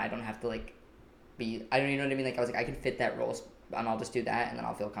fine, and then I don't have to like be, I don't even know what I mean, like I was like, I can fit that role and I'll just do that and then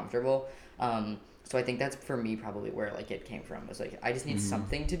I'll feel comfortable. So I think that's for me probably where like it came from, was like I just need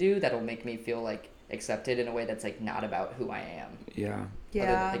something to do that'll make me feel like accepted in a way that's like not about who I am. Yeah.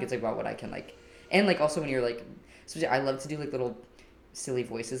 Like it's like about what I can like, and like also when you're like, especially I love to do like little silly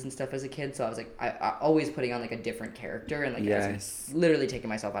voices and stuff as a kid, so I was like I always putting on like a different character, and like I was literally taking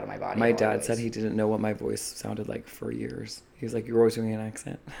myself out of my body. My dad said he didn't know what my voice sounded like for years. He was like, "You're always doing an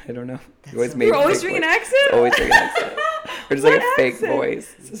accent." I don't know. You're always doing an accent? Always doing an accent. Or just like a fake accent?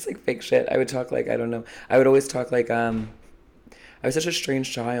 voice. It's just like fake shit. I would talk like, I don't know. I would always talk like I was such a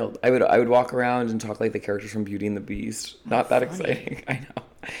strange child. I would walk around and talk like the characters from Beauty and the Beast. Not that exciting. I know.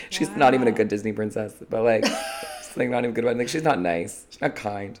 She's not even a good Disney princess, but like she's like not even good about it. Like she's not nice. She's not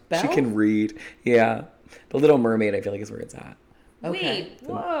kind. Belle? She can read. Yeah. The Little Mermaid, I feel like, is where it's at. Okay. Wait,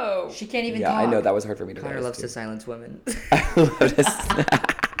 whoa. She can't even Yeah, talk. I know that was hard for me to Connor realize, loves too. to silence women. I love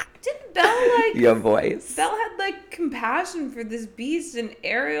to Didn't Belle, like... your voice. Belle had, like, compassion for this beast, and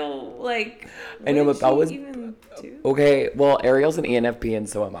Ariel, like... I know, what but Belle did was... she even do? Okay, well, Ariel's an ENFP and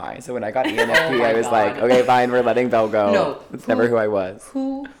so am I. So when I got ENFP, my I was God. like, okay, fine, we're letting Belle go. No, It's never who I was.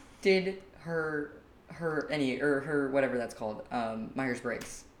 Who did her whatever that's called,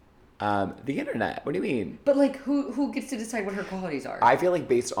 Myers-Briggs? The internet. What do you mean? But like, who gets to decide what her qualities are? I feel like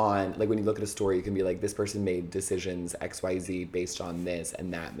based on, like, when you look at a story, you can be like, this person made decisions XYZ based on this,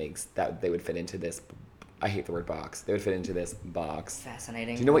 and that makes that they would fit into this. I hate the word box. They would fit into this box.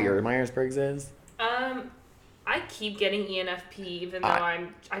 Fascinating. Do you know what your Myers-Briggs is? I keep getting ENFP, even though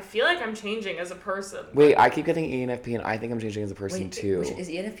I feel like I'm changing as a person. Wait, I keep getting ENFP, and I think I'm changing as a person too. Is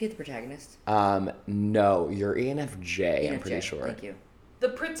ENFP the protagonist? No, you're ENFJ. I'm ENFJ, pretty sure. Thank you. The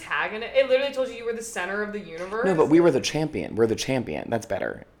protagonist, it literally told you were the center of the universe. No, but we were the champion. We're the champion. That's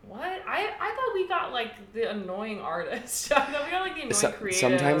better. What? I thought we got like the annoying artist. I thought we got like the annoying creative.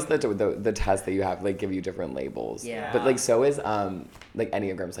 Sometimes the tests that you have like give you different labels. Yeah. But like so is like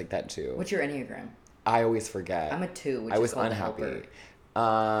Enneagram's like that too. What's your Enneagram? I always forget. I'm a 2, which I is was called the unhappy.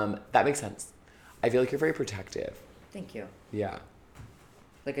 helper. That makes sense. I feel like you're very protective. Thank you. Yeah.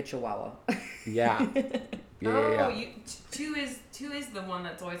 Like a chihuahua. Yeah. Yeah. You, two is the one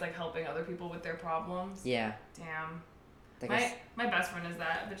that's always like helping other people with their problems. Yeah. Damn. Like My best friend is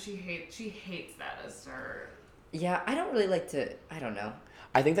that, but she hates that as her. Yeah, I don't really like to. I don't know.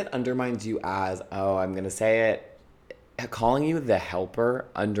 I think that undermines you as, I'm going to say it, calling you the helper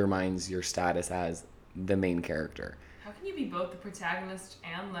undermines your status as the main character. How can you be both the protagonist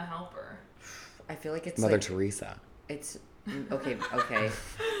and the helper? I feel like it's Mother like, Teresa. It's okay.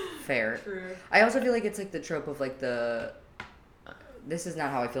 Fair. True. I also feel like it's like the trope of like this is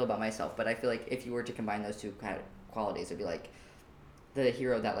not how I feel about myself, but I feel like if you were to combine those two kind of qualities, it'd be like the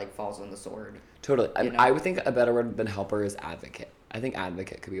hero that like falls on the sword. Totally. You know? I would think a better word than helper is advocate. I think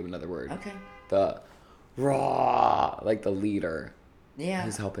advocate could be another word. Okay. The like the leader. Yeah.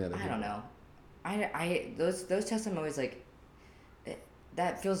 Who's helping other people. I don't know. I those tests I'm always like,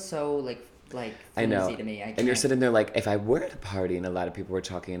 that feels so like I know. flimsy to me. And you're sitting there like, if I were at a party and a lot of people were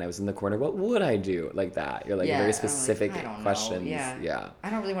talking and I was in the corner, what would I do? Like that. You're like very specific I don't know. questions. Yeah. I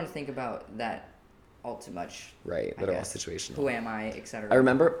don't really want to think about that all too much. Right. I But all guess. situational. Who am I, etc. I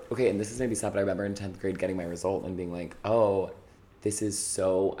remember, okay, and this is maybe sad, but I remember in 10th grade getting my result and being like, oh, this is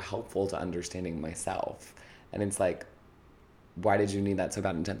so helpful to understanding myself. And it's like, why did you need that so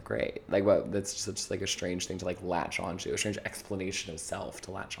bad in 10th grade? Like, what? That's such like a strange thing to like latch onto, a strange explanation of self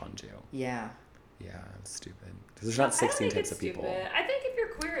to latch onto. Yeah. Yeah, it's stupid. Because there's not 16 types of people. I think if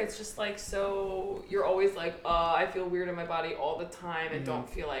you're queer, it's just like so you're always like, I feel weird in my body all the time and don't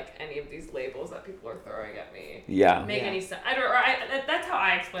feel like any of these labels that people are throwing at me make any sense. That's how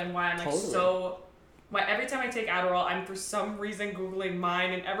I explain why I'm like so. Why every time I take Adderall, I'm for some reason Googling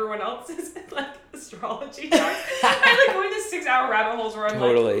mine and everyone else's like astrology charts. I like going to 6-hour rabbit holes where I'm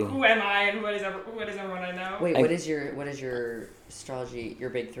like, who am I and what is everyone I know? Wait, what is your astrology? Your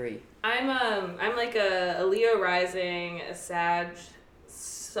big 3? I'm like a Leo rising, a Sag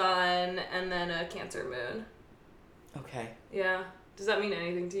sun, and then a Cancer moon. Okay. Yeah. Does that mean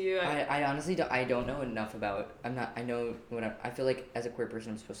anything to you? I honestly don't know enough about. I feel like as a queer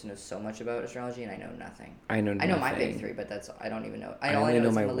person I'm supposed to know so much about astrology and I know nothing. I know nothing. I know my big three, but I don't even know. All only I know know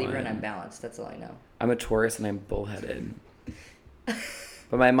is my I'm a Libra and I'm one. balanced. That's all I know. I'm a Taurus and I'm bullheaded.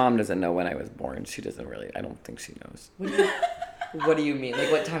 But my mom doesn't know when I was born. She doesn't really. I don't think she knows. What do you mean?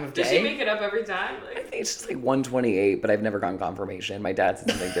 Like what time of day? Does she make it up every time? I think it's just like 128, but I've never gotten confirmation. My dad said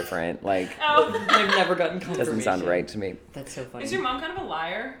something different. Like, I've never gotten confirmation. doesn't sound right to me. That's so funny. Is your mom kind of a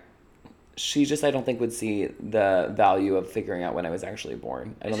liar? She just, I don't think, would see the value of figuring out when I was actually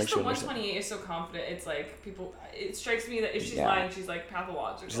born. I don't think she would. 128 is so confident. It's like people. It strikes me that if she's Yeah. lying, she's like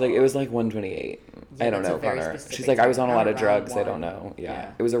pathological. She's like, it was like 128. Yeah, I don't that's a know, very Connor. specific She's like, I was on a lot of around drugs. I one. don't know. Yeah.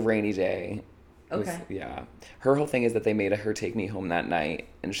 Yeah. It was a rainy day. Okay. Yeah. Her whole thing is that they made her take me home that night,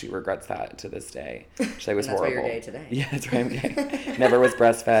 and she regrets that to this day. She's like, it was And that's horrible. why you're gay today. Yeah, that's why I'm gay. Never was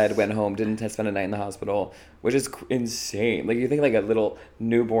breastfed, went home, didn't spend a night in the hospital, which is insane. Like, you think like a little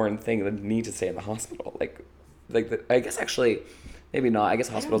newborn thing that need to stay in the hospital. I guess actually, maybe not. I guess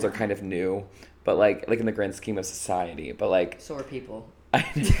hospitals are kind of new, but like in the grand scheme of society. But like, So are people. I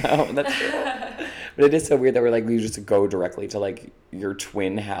know, that's true. But it is so weird that we're like, you just go directly to like your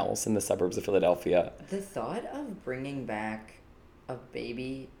twin house in the suburbs of Philadelphia. The thought of bringing back a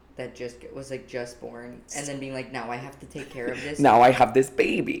baby that just born and then being like, now I have to take care of this. Now I have this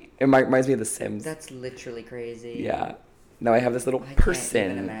baby. It reminds me of The Sims. That's literally crazy. Yeah. Now I have this little I can't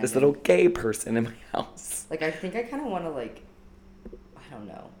person, even this imagine. little gay person in my house. Like, I think I kind of want to, like, I don't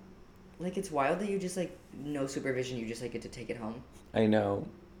know. Like, it's wild that you just, like, no supervision, you just, like, get to take it home. I know.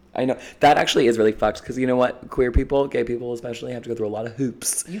 That actually is really fucked because you know what? Queer people, gay people especially, have to go through a lot of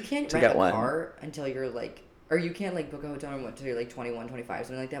hoops. You can't to rent get a one. car until you're, like, or you can't, like, book a hotel room until you're, like, 21, 25,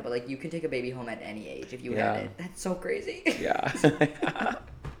 something like that. But, like, you can take a baby home at any age if you Yeah. had it. That's so crazy. Yeah.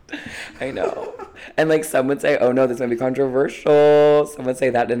 I know. And like some would say, oh no, this might be controversial. Some would say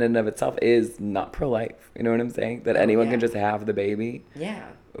that in and of itself is not pro-life. You know what I'm saying? That anyone yeah. can just have the baby. Yeah.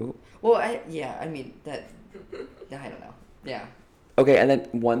 Ooh. Well, I mean, I don't know. Yeah. Okay, and then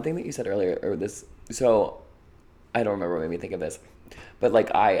one thing that you said earlier, so I don't remember what made me think of this, but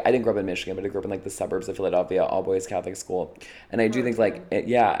like I didn't grow up in Michigan, but I grew up in like the suburbs of Philadelphia, all boys Catholic school, and I do think like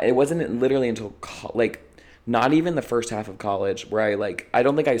it wasn't literally until like not even the first half of college where I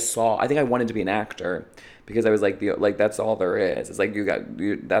don't think I think I wanted to be an actor because I was like that's all there is. It's like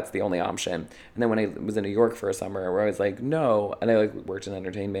that's the only option. And then when I was in New York for a summer where I was like no, and I like worked in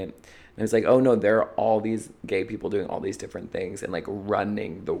entertainment. And it's like, oh no, there are all these gay people doing all these different things and like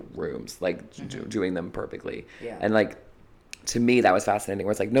running the rooms, like doing them perfectly. Yeah. And like, to me, that was fascinating.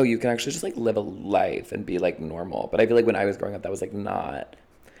 Where it's like, no, you can actually just like live a life and be like normal. But I feel like when I was growing up, that was like not,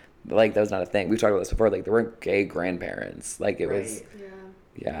 like that was not a thing. We've talked about this before. Like there weren't gay grandparents. Like it was,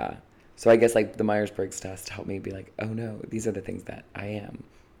 yeah. So I guess like the Myers-Briggs test helped me be like, oh no, these are the things that I am.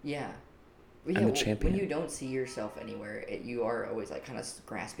 Yeah. I'm the champion. When you don't see yourself anywhere, you are always like kind of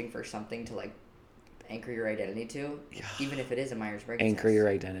grasping for something to like anchor your identity to, even if it is a Myers-Briggs Anchor test. your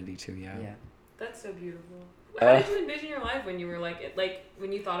identity to, yeah. That's so beautiful. How did you envision your life when you were like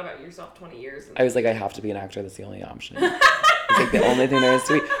when you thought about yourself 20 years? I was like, I have to be an actor. That's the only option. It's like the only thing there is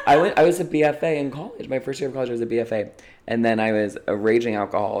to be. I was a BFA in college. My first year of college, I was a BFA. And then I was a raging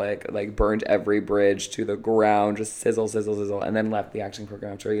alcoholic, like burned every bridge to the ground, just sizzle, and then left the acting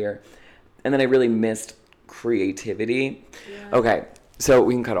program after a year. And then I really missed creativity. Yeah. Okay, so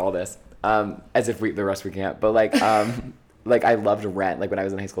we can cut all this, as if the rest we can't. But like, like I loved Rent. Like when I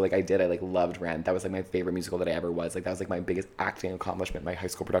was in high school, I loved Rent. That was like my favorite musical that I ever was. Like that was like my biggest acting accomplishment, my high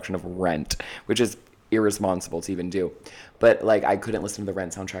school production of Rent, which is irresponsible to even do. But like I couldn't listen to the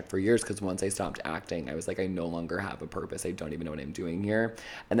Rent soundtrack for years because once I stopped acting, I was like, I no longer have a purpose. I don't even know what I'm doing here.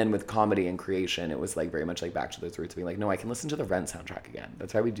 And then with comedy and creation, it was like very much like back to those roots, being like, no, I can listen to the Rent soundtrack again.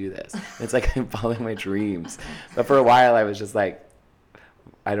 That's why we do this. And it's like I'm following my dreams. But for a while, I was just like,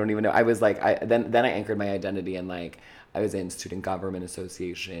 I don't even know. I was like, then I anchored my identity in like, I was in student government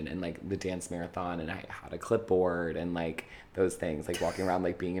association and like the dance marathon, and I had a clipboard and like those things, like walking around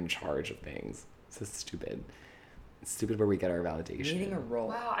like being in charge of things. So stupid. It's stupid where we get our validation. Needing a role.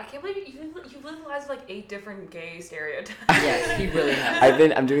 Wow, I can't believe you live the lives of like 8 different gay stereotypes. Yes, he really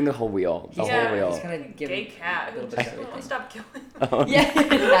has. I'm doing the whole wheel. The whole wheel. He's kind of giving Gay cat. a little bit of everything. Stop killing. Oh, Yeah,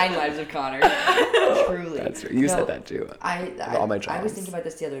 9 Lives of Connor. Truly. That's true. You said that too. All my I was thinking about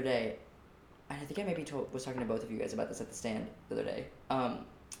this the other day, and I think I maybe was talking to both of you guys about this at the stand the other day.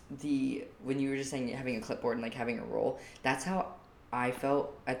 When you were just saying having a clipboard and like having a role, that's how I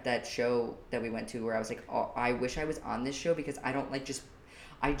felt at that show that we went to, where I was like, oh, I wish I was on this show because I don't like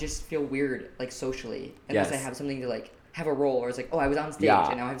I just feel weird like socially unless I have something to like have a role, or it's like, oh, I was on stage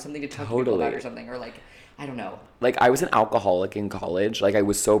and now I have something to talk to people about or something, or like I don't know. Like, I was an alcoholic in college. Like, I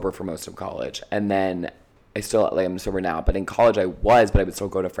was sober for most of college. And then I'm sober now. But in college I would still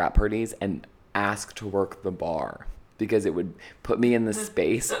go to frat parties and ask to work the bar because it would put me in the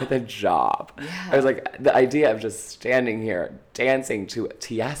space with a job. Yeah. I was like, the idea of just standing here dancing to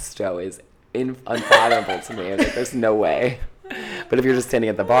Tiesto is unfathomable to me. I was like, there's no way. But if you're just standing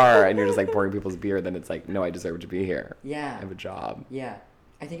at the bar and you're just like pouring people's beer, then it's like, no, I deserve to be here. Yeah. I have a job. Yeah.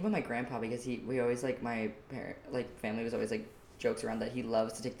 I think about my grandpa because we always like my family was always like jokes around that he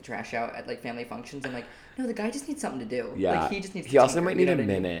loves to take the trash out at like family functions. I'm like, no, the guy just needs something to do. Yeah. Like he just needs. He also might need a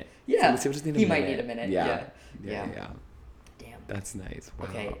minute. Yeah. He might need a minute. Yeah. Damn. That's nice. Wow.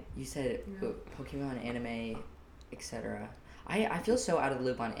 Okay, you said Pokemon, anime, etc. I feel so out of the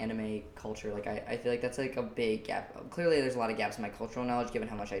loop on anime culture. Like I feel like that's like a big gap. Clearly, there's a lot of gaps in my cultural knowledge, given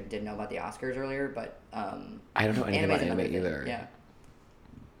how much I did know about the Oscars earlier. But I don't know anything about anime thing. either. Yeah.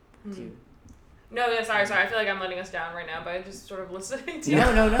 No, yeah, sorry. I feel like I'm letting us down right now by just sort of listening to you.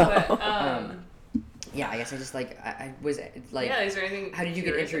 No. But, yeah, I guess I just like I was like. Yeah, is there anything? How did you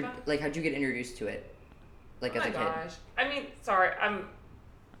get introduced to it? Like as a kid. Oh my gosh. I mean, sorry.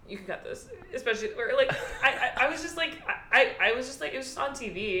 You can cut this, especially where like I was just like I was just like it was just on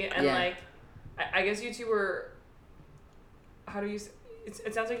TV and like I guess you two were. How do you?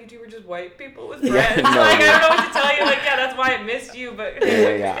 It sounds like you two were just white people with friends. Yeah, no, like I don't know what to tell you. Like that's why I missed you. But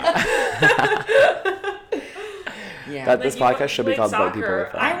Yeah. That this podcast should be called White People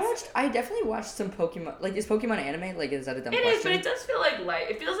with Friends. I definitely watched some Pokemon. Like, is Pokemon anime? Like, is that a dumb question? It is, but it does feel like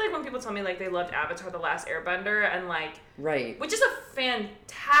light. It feels like when people tell me like they loved Avatar: The Last Airbender and like right, which is a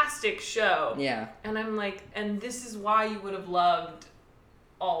fantastic show. Yeah. And I'm like, and this is why you would have loved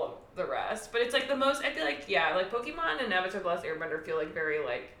all of the rest. But it's like the most. I feel like like Pokemon and Avatar: The Last Airbender feel like very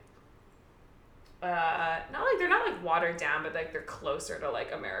like. Not like they're not like watered down, but like they're closer to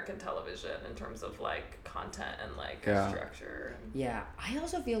like American television in terms of like content and like structure. Yeah, I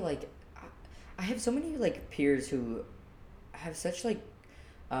also feel like I have so many like peers who have such like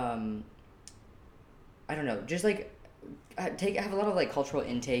I don't know, just like have a lot of like cultural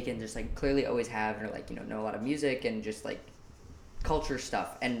intake and just like clearly always have, or like know a lot of music and just like culture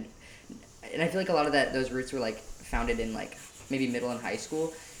stuff, and I feel like a lot of those roots were like founded in like maybe middle and high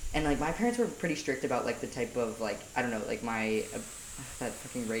school. And, like, my parents were pretty strict about, like, the type of, like, I don't know, like, my, that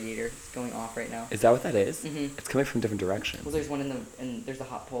fucking radiator is going off right now. Is that what that is? Mm-hmm. It's coming from different directions. Well, there's one there's the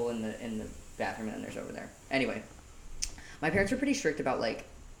hot pole in the bathroom, and then there's over there. Anyway, my parents were pretty strict about, like,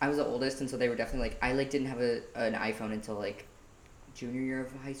 I was the oldest, and so they were definitely, like, I, like, didn't have an iPhone until, like, junior year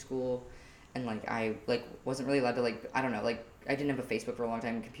of high school, and, like, I, like, wasn't really allowed to, like, I don't know, like, I didn't have a Facebook for a long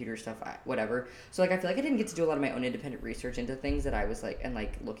time, computer stuff, whatever. So, like, I feel like I didn't get to do a lot of my own independent research into things that I was, like, and,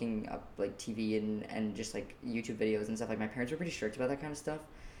 like, looking up, like, TV and just, like, YouTube videos and stuff. Like, my parents were pretty strict about that kind of stuff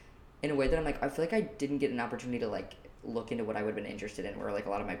in a way that I'm, like, I feel like I didn't get an opportunity to, like, look into what I would have been interested in, where, like, a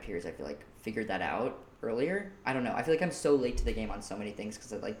lot of my peers, I feel like, figured that out earlier. I don't know. I feel like I'm so late to the game on so many things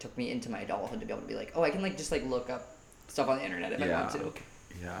because it, like, took me into my adulthood to be able to be like, oh, I can, like, just, like, look up stuff on the internet if I want to.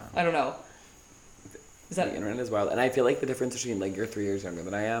 Yeah. I don't know. The internet is wild, and I feel like the difference between like you're 3 years younger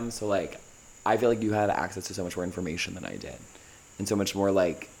than I am, so like I feel like you had access to so much more information than I did, and so much more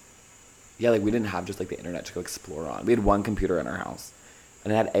like like we didn't have just like the internet to go explore on. We had one computer in our house,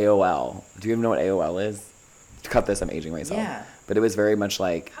 and it had AOL. Do you even know what AOL is? Cut this, I'm aging myself. Yeah. But it was very much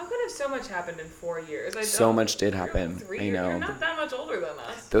like. How could have so much happened in 4 years? So much did happen. I know. You're not that much older than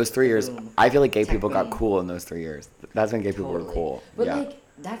us. Those 3 years, I feel like gay people got cool in those 3 years. That's when gay people were cool. But like.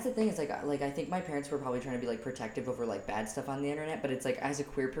 That's the thing. It's like I think my parents were probably trying to be like protective over like bad stuff on the internet, but it's like as a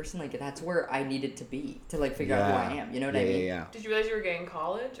queer person, like that's where I needed to be to like figure out who I am. You know what I mean? Yeah. Did you realize you were gay in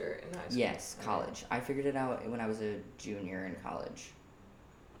college or in high school? Yes, college. I figured it out when I was a junior in college.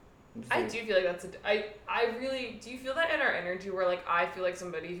 I do feel like that's I really do. You feel that in our energy where like I feel like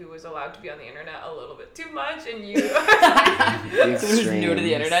somebody who was allowed to be on the internet a little bit too much, and you someone who's new to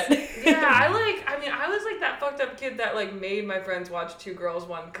the internet. Yeah, I was like that fucked up kid that like made my friends watch 2 Girls,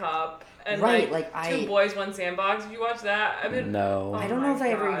 1 Cup and like 2 Boys, 1 Sandbox. Did you watch that? I mean, no. I don't know if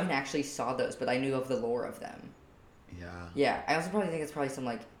I ever even actually saw those, but I knew of the lore of them. Yeah. Yeah, I also probably think it's probably some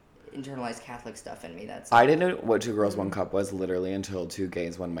like internalized Catholic stuff in me. I didn't know what 2 Girls, 1 Cup was literally until 2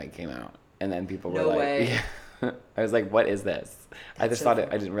 Gays, 1 Mic came out, and then people were no like, way. Yeah. I was like, what is this? That's I just thought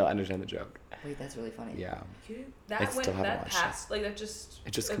I didn't really understand the joke. Wait, that's really funny. Yeah. That I still haven't watched passed, like that just.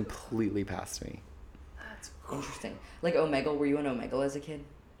 It just completely passed me. That's interesting. Like Omegle, were you on Omegle as a kid?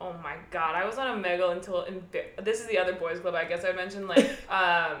 Oh my god, I was on Omegle until this is the other boys club I guess I mentioned like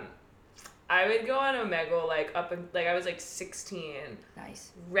I would go on Omegle like I was like 16.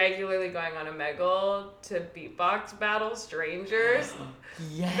 Nice. Regularly going on Omegle to beatbox battle strangers.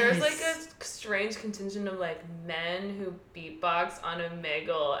 Yes. There's like a strange contingent of like men who beatbox on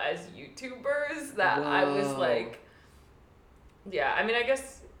Omegle as YouTubers that I was like, yeah. I mean, I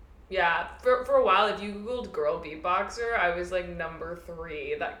guess. Yeah, for a while, if you Googled girl beatboxer, I was like number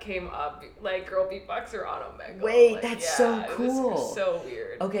 3 that came up, like girl beatboxer on Omegle. Wait, like, that's so cool. It was so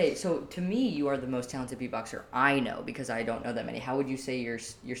weird. Okay, so to me, you are the most talented beatboxer I know because I don't know that many. How would you say your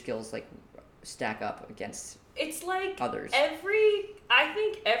skills like stack up against? It's like others. I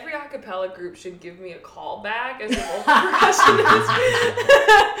think every acapella group should give me a call back as a vocal percussionist.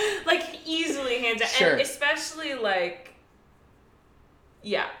 Like easily hands down, Sure. and especially like.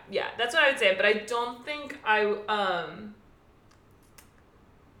 Yeah, that's what I would say, but I don't think I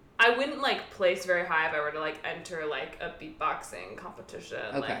wouldn't like place very high if I were to like enter like a beatboxing competition,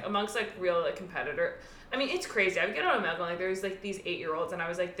 like amongst like real like competitor. I mean, it's crazy. I would get on Omegle, like there's like these 8-year-olds, and I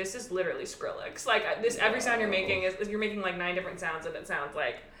was like, this is literally Skrillex. Like this, every sound you're making is you're making like 9 different sounds, and it sounds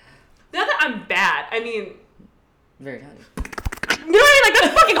like. Not that I'm bad. I mean. Very talented. You know what I mean? Like,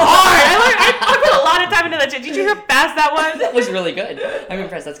 that's fucking hard. I put a lot of time into that shit. Did you hear how fast that was? That was really good. I'm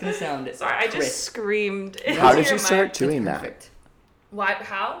impressed. That's going to sound Sorry, I just screamed. How did you start doing that? Perfect. What?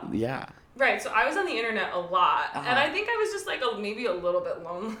 How? Yeah. Right, so I was on the internet a lot, and I think I was just, like, maybe a little bit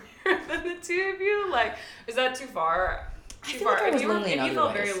lonelier than the two of you. Like, is that too far? I feel like I was lonely in other If you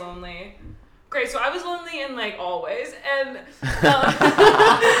felt ways. very lonely. Great, so I was lonely in, like, all ways, and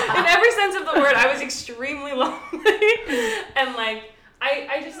in every sense of the word, I was extremely lonely, and, like,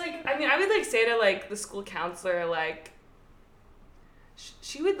 I just, like, I mean, I would, like, say to, like, the school counselor, like,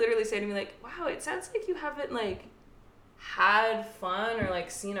 she would literally say to me, like, wow, it sounds like you haven't, like, had fun or, like,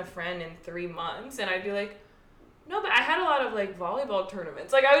 seen a friend in 3 months, and I'd be like, no, but I had a lot of, like, volleyball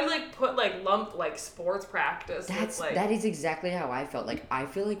tournaments. Like, I would, like, lump, like, sports practice with, like... That is exactly how I felt. Like, I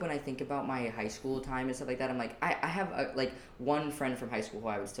feel like when I think about my high school time and stuff like that, I'm like, I have, like, one friend from high school who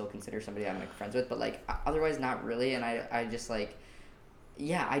I would still consider somebody I'm, like, friends with, but, like, otherwise not really, and I just, like...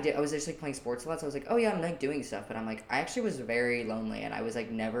 Yeah, I was just, like, playing sports a lot, so I was like, oh, yeah, I'm, like, doing stuff, but I'm, like, I actually was very lonely, and I was,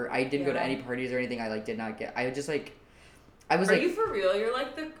 like, never... I didn't go to any parties or anything. I, like, did not get... I just, like... I was, Are like... you for real? You're,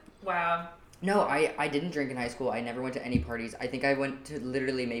 like, the... Wow. No, I didn't drink in high school. I never went to any parties. I think I went to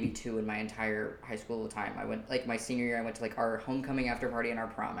literally maybe 2 in my entire high school time. I went, like, my senior year, I went to, like, our homecoming after party and our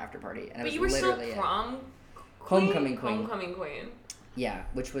prom after party. And but it was you were still literally prom queen? Homecoming queen. Homecoming queen. Yeah,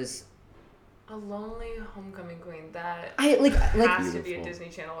 which was... A lonely homecoming queen. That has to be a Disney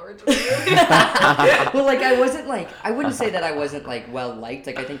Channel original. Well, like, I wasn't, like... I wouldn't say that I wasn't, like, well-liked.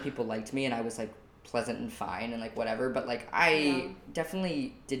 Like, I think people liked me, and I was, like, pleasant and fine and, like, whatever. But, like, I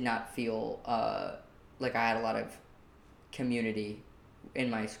definitely did not feel... like I had a lot of community in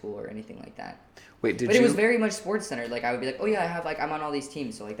my school or anything like that. Wait, it was very much sports centered. Like I would be like, oh yeah, I have like I'm on all these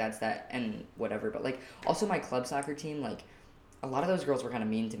teams, so like that's that and whatever. But like also my club soccer team, like a lot of those girls were kind of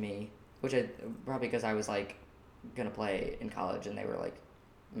mean to me, which I probably because I was like gonna play in college and they were like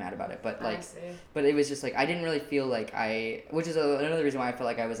mad about it. But like, but it was just like I didn't really feel like which is another reason why I felt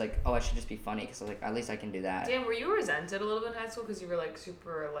like I was like, oh, I should just be funny because like at least I can do that. Damn, were you resented a little bit in high school because you were like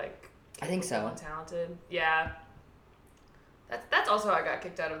super like. I think so. And talented. Yeah. That's also how I got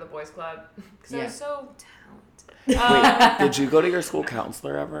kicked out of the boys club because I was so talented. Wait, did you go to your school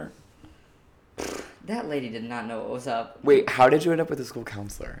counselor ever? That lady did not know what was up. Wait, how did you end up with a school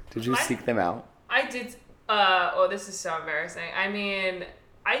counselor? Did you seek them out? I did. This is so embarrassing. I mean,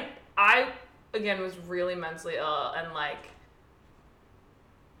 I again was really mentally ill and like.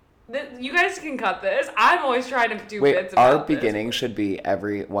 You guys can cut this. I'm always trying to do bits about our beginning should be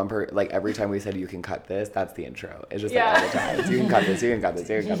every time we said you can cut this, that's the intro. It's just like all the time. You can cut this, you can cut this,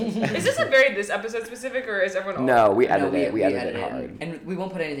 you can cut this. Is this this episode specific or is everyone No, we edit it. We edit it hard. And we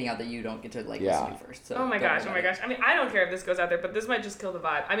won't put anything out that you don't get to like listen to first. So oh my gosh. I mean, I don't care if this goes out there, but this might just kill the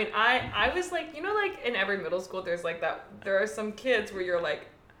vibe. I mean, I was like, you know, like in every middle school there's like that there are some kids where you're like,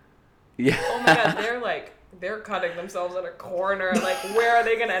 oh my god, they're cutting themselves in a corner. Like, where are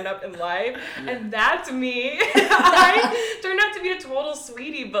they going to end up in life? Yeah. And that's me. I turned out to be a total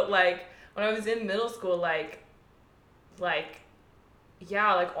sweetie, but, like, when I was in middle school, like,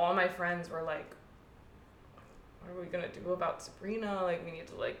 all my friends were like, what are we going to do about Sabrina? Like, we need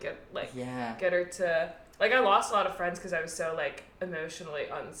to, like, get her to... Like, I lost a lot of friends because I was so, like, emotionally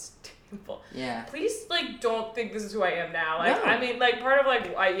unstable. Yeah. Please, like, don't think this is who I am now. Like, no. I mean, like, part of, like,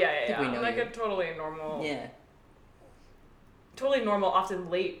 I'm, like, you. a totally normal... Yeah. Totally normal,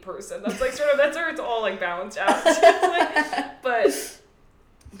 often late person. That's, like, that's where it's all, like, balanced out. Like,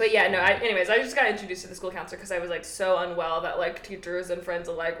 but But yeah, no, anyways, I just got introduced to the school counselor because I was like so unwell that like teachers and friends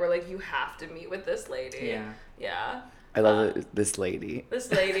alike were like, you have to meet with this lady. Yeah. Yeah. I love this lady.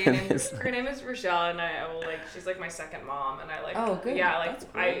 This lady, her name is Rochelle, and I will like, she's like my second mom, and I like, oh, good. Yeah, like That's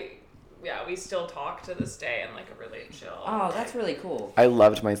cool. we still talk to this day and like a really chill. Oh, that's really cool. I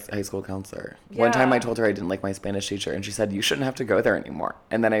loved my high school counselor. Yeah. One time I told her I didn't like my Spanish teacher, and she said, you shouldn't have to go there anymore.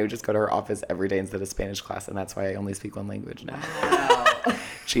 And then I would just go to her office every day instead of Spanish class, and that's why I only speak one language now. Wow.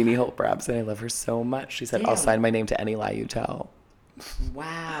 Jeannie Holt Brabson, and I love her so much. She said, I'll sign my name to any lie you tell.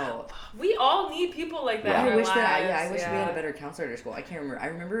 Wow. We all need people like that. Yeah. In our I wish lives. I wish we had a better counselor at our school. I can't remember. I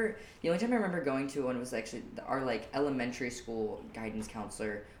remember the only time I remember going to one was actually our like elementary school guidance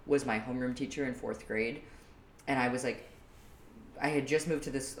counselor was my homeroom teacher in 4th grade, and I was like, I had just moved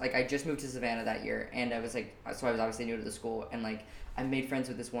to this I just moved to Savannah that year, and I was like, so I was obviously new to the school, and like I made friends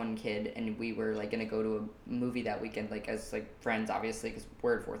with this one kid, and we were like gonna go to a movie that weekend, like as like friends, obviously, because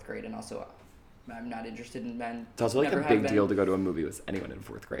we're in 4th grade, and also I'm not interested in men. It's also like a big deal to go to a movie with anyone in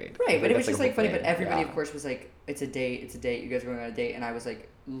 4th grade. Right, but it was just like funny. thing. But everybody, of course, was like, "It's a date. You guys are going on a date," and I was like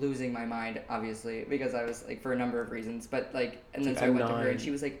losing my mind, obviously, because I was like for a number of reasons. But like, and then so I went to her, and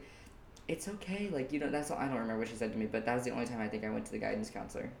she was like, "It's okay. Like, you know, that's all." I don't remember what she said to me, but that was the only time I think I went to the guidance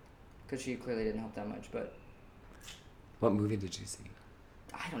counselor, because she clearly didn't help that much. But what movie did you see?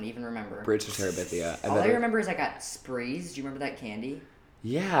 I don't even remember. Bridge to Terabithia. All I remember is I got Sprees. Do you remember that candy?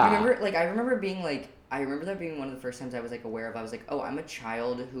 Yeah. I remember being like, I remember that being one of the first times I was like aware of. I was like, oh, I'm a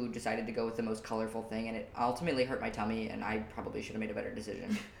child who decided to go with the most colorful thing, and it ultimately hurt my tummy, and I probably should have made a better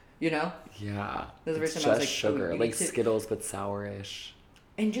decision. You know? Yeah. That was the It's first time I was just like, sugar, oh, like Skittles but sourish.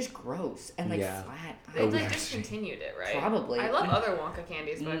 And just gross and like flat. They like discontinued it, right? Probably. I love other Wonka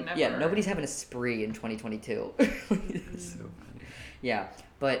candies, but I've never. Yeah, nobody's having a spree in 2022. It's so funny. Yeah,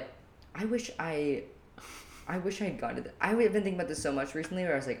 but I wish I had gone to I've been thinking about this so much recently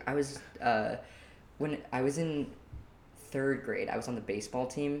where I was when I was in 3rd grade, I was on the baseball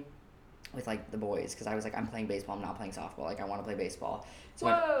team with like the boys because I was like, I'm playing baseball, I'm not playing softball, like I want to play baseball. So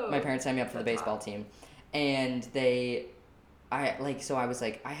my parents signed me up for the baseball team, and I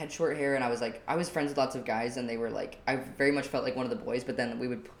had short hair, and I was friends with lots of guys, and they were like, I very much felt like one of the boys, but then we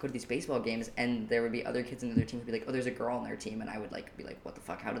would go to these baseball games, and there would be other kids in the other team who'd be like, oh, there's a girl on their team, and I would like be like, what the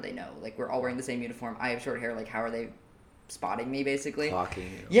fuck, how do they know? Like, we're all wearing the same uniform, I have short hair, like, how are they spotting me, basically?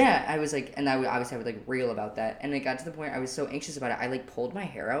 Clocking you. Yeah, I was like, and I would like reel about that, and it got to the point I was so anxious about it, I like pulled my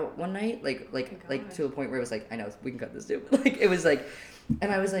hair out one night, like to a point where it was like, I know, we can cut this too, like, it was like,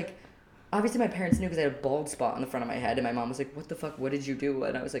 and I was like, obviously my parents knew because I had a bald spot on the front of my head, and my mom was like, what the fuck, what did you do?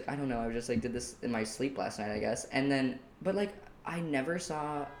 And I was like, I don't know, I just like did this in my sleep last night, I guess. And then, but like, I never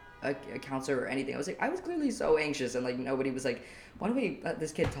saw a counselor or anything. I was clearly so anxious, and like nobody was like, why don't we let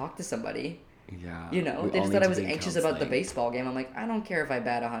this kid talk to somebody? Yeah. You know, they just thought I was anxious about the baseball game. I'm like, I don't care if I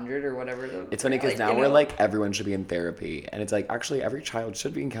bat 100 or whatever. It's funny because now we're like, everyone should be in therapy. And it's like, actually, every child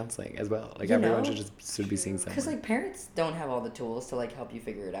should be in counseling as well. Like, everyone should be seeing someone. Because, like, parents don't have all the tools to, like, help you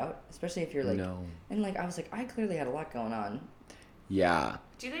figure it out. Especially if you're, like... No. And, like, I was like, I clearly had a lot going on. Yeah.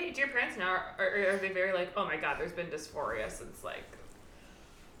 Do your parents know, or are they very like, oh my god, there's been dysphoria since, like...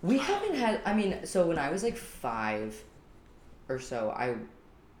 We haven't had... I mean, so when I was, like, 5 or so,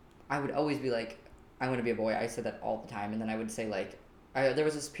 I would always be like, I want to be a boy. I said that all the time. And then I would say, like, there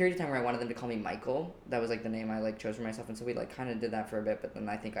was this period of time where I wanted them to call me Michael. That was, like, the name I, like, chose for myself. And so we, like, kind of did that for a bit. But then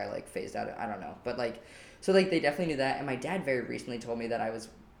I think I, like, phased out. I don't know. But, like, so, like, they definitely knew that. And my dad very recently told me that I was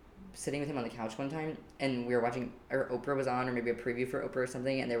sitting with him on the couch one time. And we were watching, or Oprah was on, or maybe a preview for Oprah or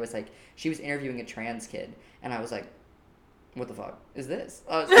something. And there was, like, she was interviewing a trans kid. And I was like, what the fuck is this?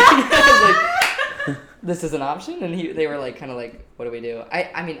 I was like, this is an option? And they were like, kind of like, what do we do?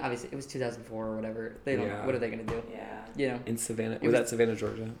 I mean, obviously, it was 2004 or whatever. They don't. What are they gonna do? Yeah. You know. In Savannah, was that Savannah,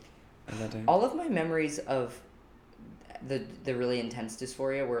 Georgia, at that time? All of my memories of the really intense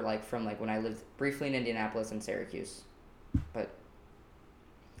dysphoria were like from like when I lived briefly in Indianapolis and Syracuse, but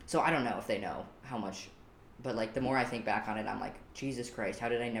so I don't know if they know how much, but like the more I think back on it, I'm like, Jesus Christ, how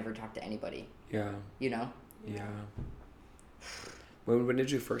did I never talk to anybody? Yeah. You know. Yeah. When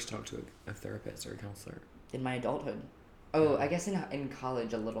did you first talk to a therapist or a counselor? In my adulthood. Oh, I guess in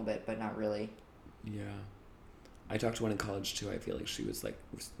college a little bit, but not really. Yeah. I talked to one in college too. I feel like she was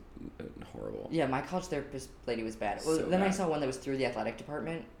horrible. Yeah, my college therapist lady was bad. So then bad. I saw one that was through the athletic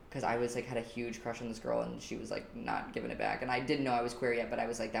department because I was like had a huge crush on this girl and she was like not giving it back. And I didn't know I was queer yet, but I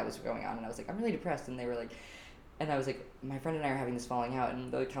was like that was going on and I was like I'm really depressed and they were like And I was like, my friend and I are having this falling out,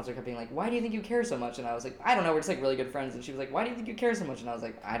 and the counselor kept being like, why do you think you care so much? And I was like, I don't know, we're just like really good friends. And she was like, why do you think you care so much? And I was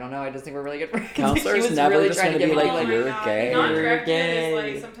like, I don't know, I just think we're really good friends. Counselors never really just trying want to be get me like, you're gay. Non-directed gay.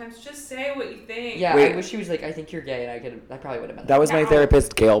 is like, sometimes just say what you think. Yeah, Wait. I wish she was like, I think you're gay, and I probably would have been That was my No.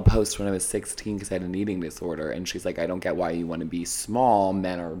 therapist, Gail Post, when I was 16 because I had an eating disorder. And she's like, I don't get why you want to be small.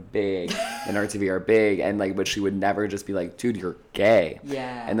 Men are big. Men are to be are big. And like, but she would never just be like, dude, you're gay.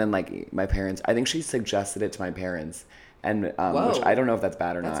 Yeah. And then like my parents, I think she suggested it to my parents. And which Whoa. I don't know if that's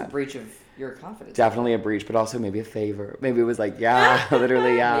bad or That's not. a breach of your confidence. Definitely a breach, but also maybe a favor. Maybe it was like, yeah,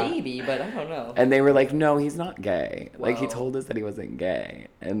 literally, yeah. Maybe, but I don't know. And they were like, no, he's not gay. Like, he Whoa. told us that he wasn't gay.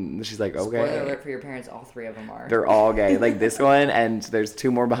 And she's like, okay. Spoiler alert for your parents, all three of them are. They're all gay. Like this one, and there's two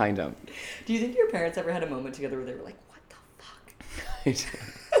more behind him. Do you think your parents ever had a moment together where they were like, what the fuck?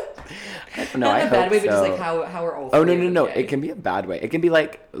 I don't know. Not I in a hope bad way, so. but just like how are all Oh, three no, of them no. gay? It can be a bad way. It can be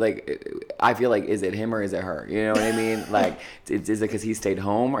like I feel like, is it him or is it her? You know what I mean? Like, is it because he stayed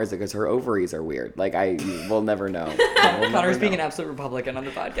home or is it because her ovaries are weird? Like, we'll never know. Connor's being an absolute Republican on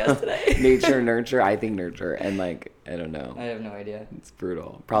the podcast today. Nature, nurture. I think nurture. And like, I don't know. I have no idea. It's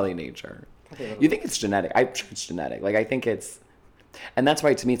brutal. Probably nature. Probably a little You bit. think it's genetic? I'm sure it's genetic. Like, I think it's... And that's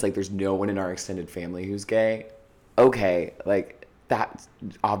why, to me, it's like there's no one in our extended family who's gay. Okay, like, that's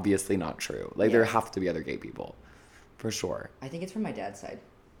obviously not true. Like, there Yeah. have to be other gay people. For sure. I think it's from my dad's side.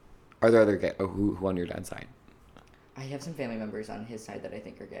 Are there other gay... Oh, who on your dad's side? I have some family members on his side that I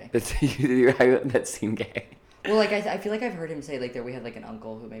think are gay. That seem gay. Well, like, I feel like I've heard him say, like, that we have, like, an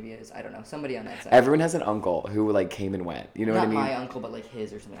uncle who maybe is, I don't know, somebody on that side. Everyone has an uncle who, like, came and went. You know Not what I mean? my uncle, but, like,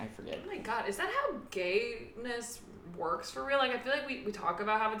 his or something. I forget. Oh my god, is that how gayness works for real? Like, I feel like we talk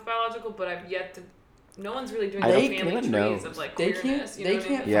about how it's biological, but I've yet to... No one's really doing I the don't- family no one trees knows. of, like, They queerness. can't, You they know what I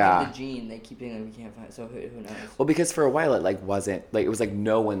can't mean? Yeah. find the gene. They keep being like, we can't find, so who knows? Well, because for a while it like wasn't like it was like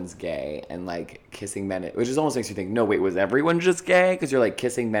no one's gay and like kissing men, which is almost makes you think, no, wait, was everyone just gay? Because you're like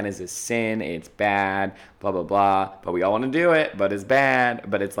kissing men is a sin, it's bad, blah blah blah. But we all want to do it, but it's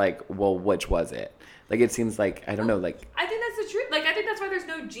bad. But it's like, well, which was it? Like it seems like I don't know, like I think that's the truth. Like, I think that's why there's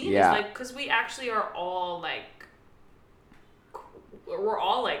no gene. Yeah. Like, because we actually are all, like... We're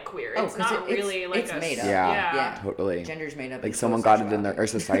all, like, queer. Oh, It's 'cause not really, like, it's a... made up. Yeah. Yeah. totally. Gender's made up. Like and someone so got is it in their, sexuality. our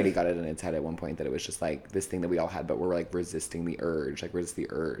society got it in its head at one point that it was just like this thing that we all had, but we're like resisting the urge, like resist the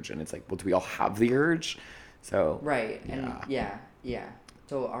urge, and it's like, well, do we all have the urge? So Right. Yeah. And yeah.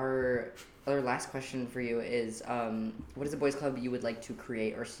 So our last question for you is, what is a boys club you would like to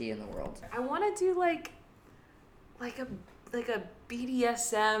create or see in the world? I want to do, like a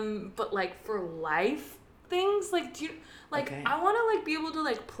BDSM, but, like, for life things. Like, do you... Like, Okay. I want to, like, be able to,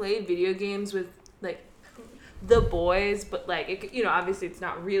 like, play video games with, like, the boys, but, like, it, you know, obviously it's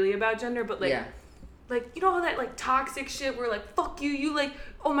not really about gender, but, like... Yeah. Like, you know how that, like, toxic shit where, like, fuck you, like,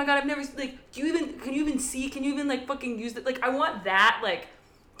 oh my god, I've never, like, can you even, like, fucking use it? Like, I want that, like,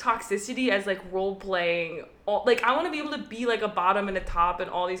 toxicity as, like, role-playing. Like, I want to be able to be, like, a bottom and a top in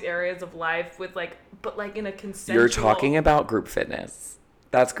all these areas of life with, like, but, like, in a consensual... you're talking about group fitness.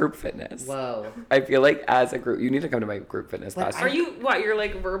 That's group fitness. Whoa. I feel like as a group, you need to come to my group fitness But class. Are you, what, you're,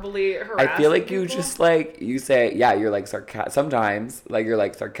 like, verbally harassing I feel like you people? just like you say, yeah, you're like sarcastic. Sometimes like you're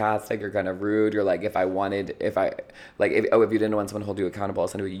like sarcastic, you're kind of rude. You're like, if you didn't want someone to hold you accountable, I'll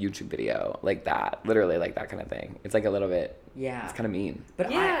send you a YouTube video like that, literally like that kind of thing. It's like a little bit. Yeah. It's kind of mean.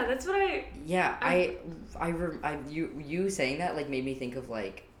 But Yeah, that's what I... you saying that like made me think of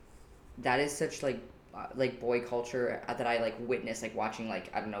like that is such like boy culture that I like witnessed like watching like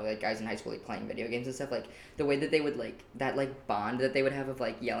I don't know like guys in high school like playing video games and stuff, like the way that they would like that like bond that they would have of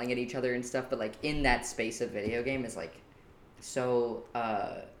like yelling at each other and stuff, but like in that space of video game is like so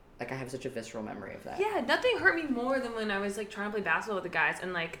like I have such a visceral memory of that. Yeah, nothing hurt me more than when I was, like, trying to play basketball with the guys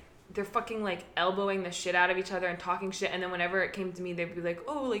and, like, they're fucking, like, elbowing the shit out of each other and talking shit, and then whenever it came to me, they'd be like,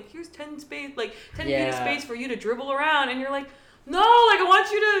 oh, like, here's 10 feet of space for you to dribble around, and you're like, no, like, I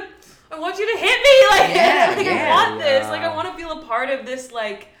want you to hit me, like, Yeah, like yeah. I want this, like, I want to feel a part of this,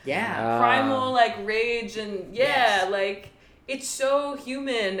 like, Yeah. primal, like, rage, and, Yes. like, it's so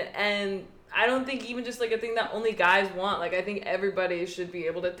human, and I don't think even just, like, a thing that only guys want, like, I think everybody should be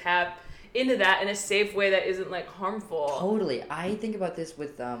able to tap into that in a safe way that isn't, like, harmful. Totally. I think about this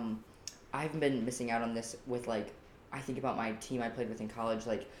with I've been missing out on this with like I think about my team I played with in college.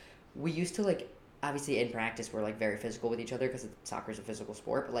 Like we used to like obviously in practice we're like very physical with each other because soccer is a physical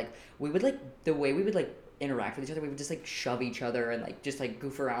sport, but like we would like the way we would like interact with each other, we would just like shove each other and like just like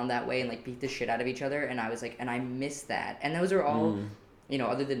goof around that way and like beat the shit out of each other, and I was like, and I miss that. And those are all you know,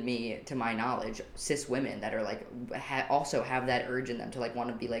 other than me, to my knowledge, cis women that are like also have that urge in them to like want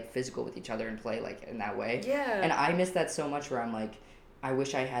to be like physical with each other and play like in that way. Yeah. And I miss that so much where I'm like, I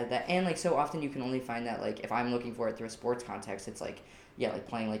wish I had that. And like so often you can only find that like if I'm looking for it through a sports context, it's like like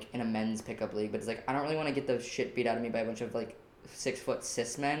playing like in a men's pickup league, but it's like I don't really want to get the shit beat out of me by a bunch of like 6-foot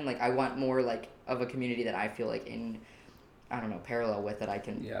cis men. Like I want more like of a community that I feel like in I don't know, parallel with that I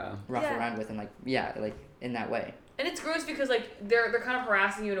can rough around with and like like in that way. And it's gross because like they're kind of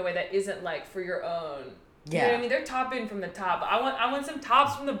harassing you in a way that isn't like for your own. You know what I mean? They're topping from the top. But I want some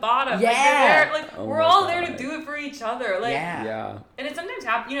tops from the bottom. Yeah. Like we're all there to do it for each other. Like yeah. And it sometimes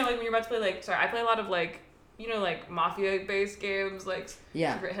happens. You know, like when you're about to play like I play a lot of like like mafia-based games, like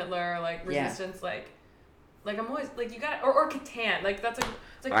Secret Hitler, like Resistance, like I'm always like you got or Catan, like that's like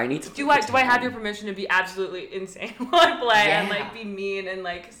it's like I need to do I have your permission to be absolutely insane while I play and like be mean and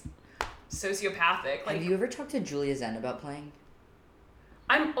like sociopathic? Like, have you ever talked to Julia Zen about playing?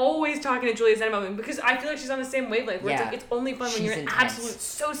 I'm always talking to Julia Zen about it because I feel like she's on the same wavelength. Where it's like it's only fun when you're an absolute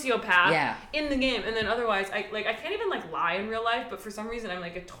sociopath in the game, and then otherwise I can't even like lie in real life, but for some reason I'm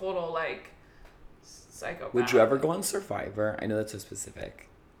like a total like psychopath. Would you ever go on Survivor? I know that's so specific.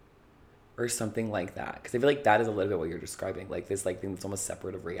 Or something like that. Because I feel like that is a little bit what you're describing. Like this like thing that's almost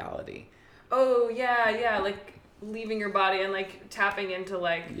separate of reality. Oh, yeah. Like leaving your body and like tapping into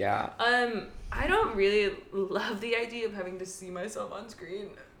like... Yeah. I don't really love the idea of having to see myself on screen.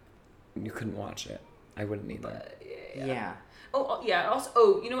 You couldn't watch it. I wouldn't either. Yeah. Oh, yeah.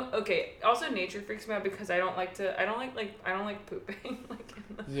 Also, you know what? Okay. Also, nature freaks me out because I don't like pooping.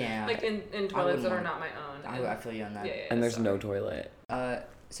 Like in toilets that are not my own. I feel you on that. Yeah, and there's no toilet.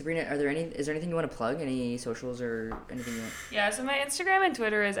 Sabrina, is there anything you want to plug? Any socials or anything you want? Yeah, so my Instagram and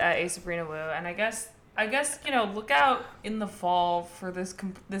Twitter is at @Sabrina Wu, and I guess look out in the fall for this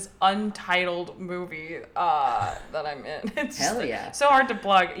untitled movie that I'm in. It's hell yeah. So hard to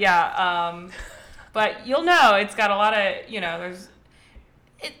plug. Yeah. But you'll know it's got a lot of there's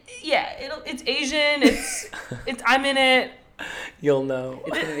it's Asian. It's I'm in it. You'll know.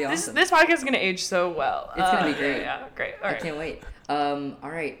 It's gonna be awesome. This podcast is gonna age so well. It's gonna be great. Yeah, great. All right. I can't wait. All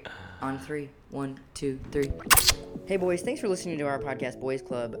right. On 3. 1, 2, 3. Hey boys, thanks for listening to our podcast, Boys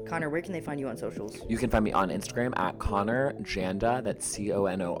Club. Connor, where can they find you on socials? You can find me on Instagram at Connor Janda. That's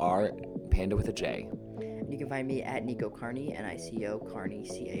CONOR, Panda with a J. You can find me at Nico Carney, NICO Carney,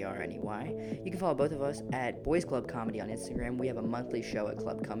 CARNEY. You can follow both of us at Boys Club Comedy on Instagram. We have a monthly show at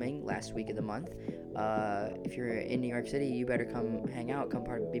Club Cumming last week of the month. If you're in New York City, you better come hang out,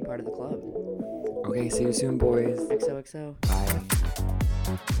 be part of the club. Okay, see you soon, boys. XOXO.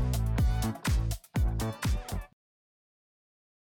 Bye.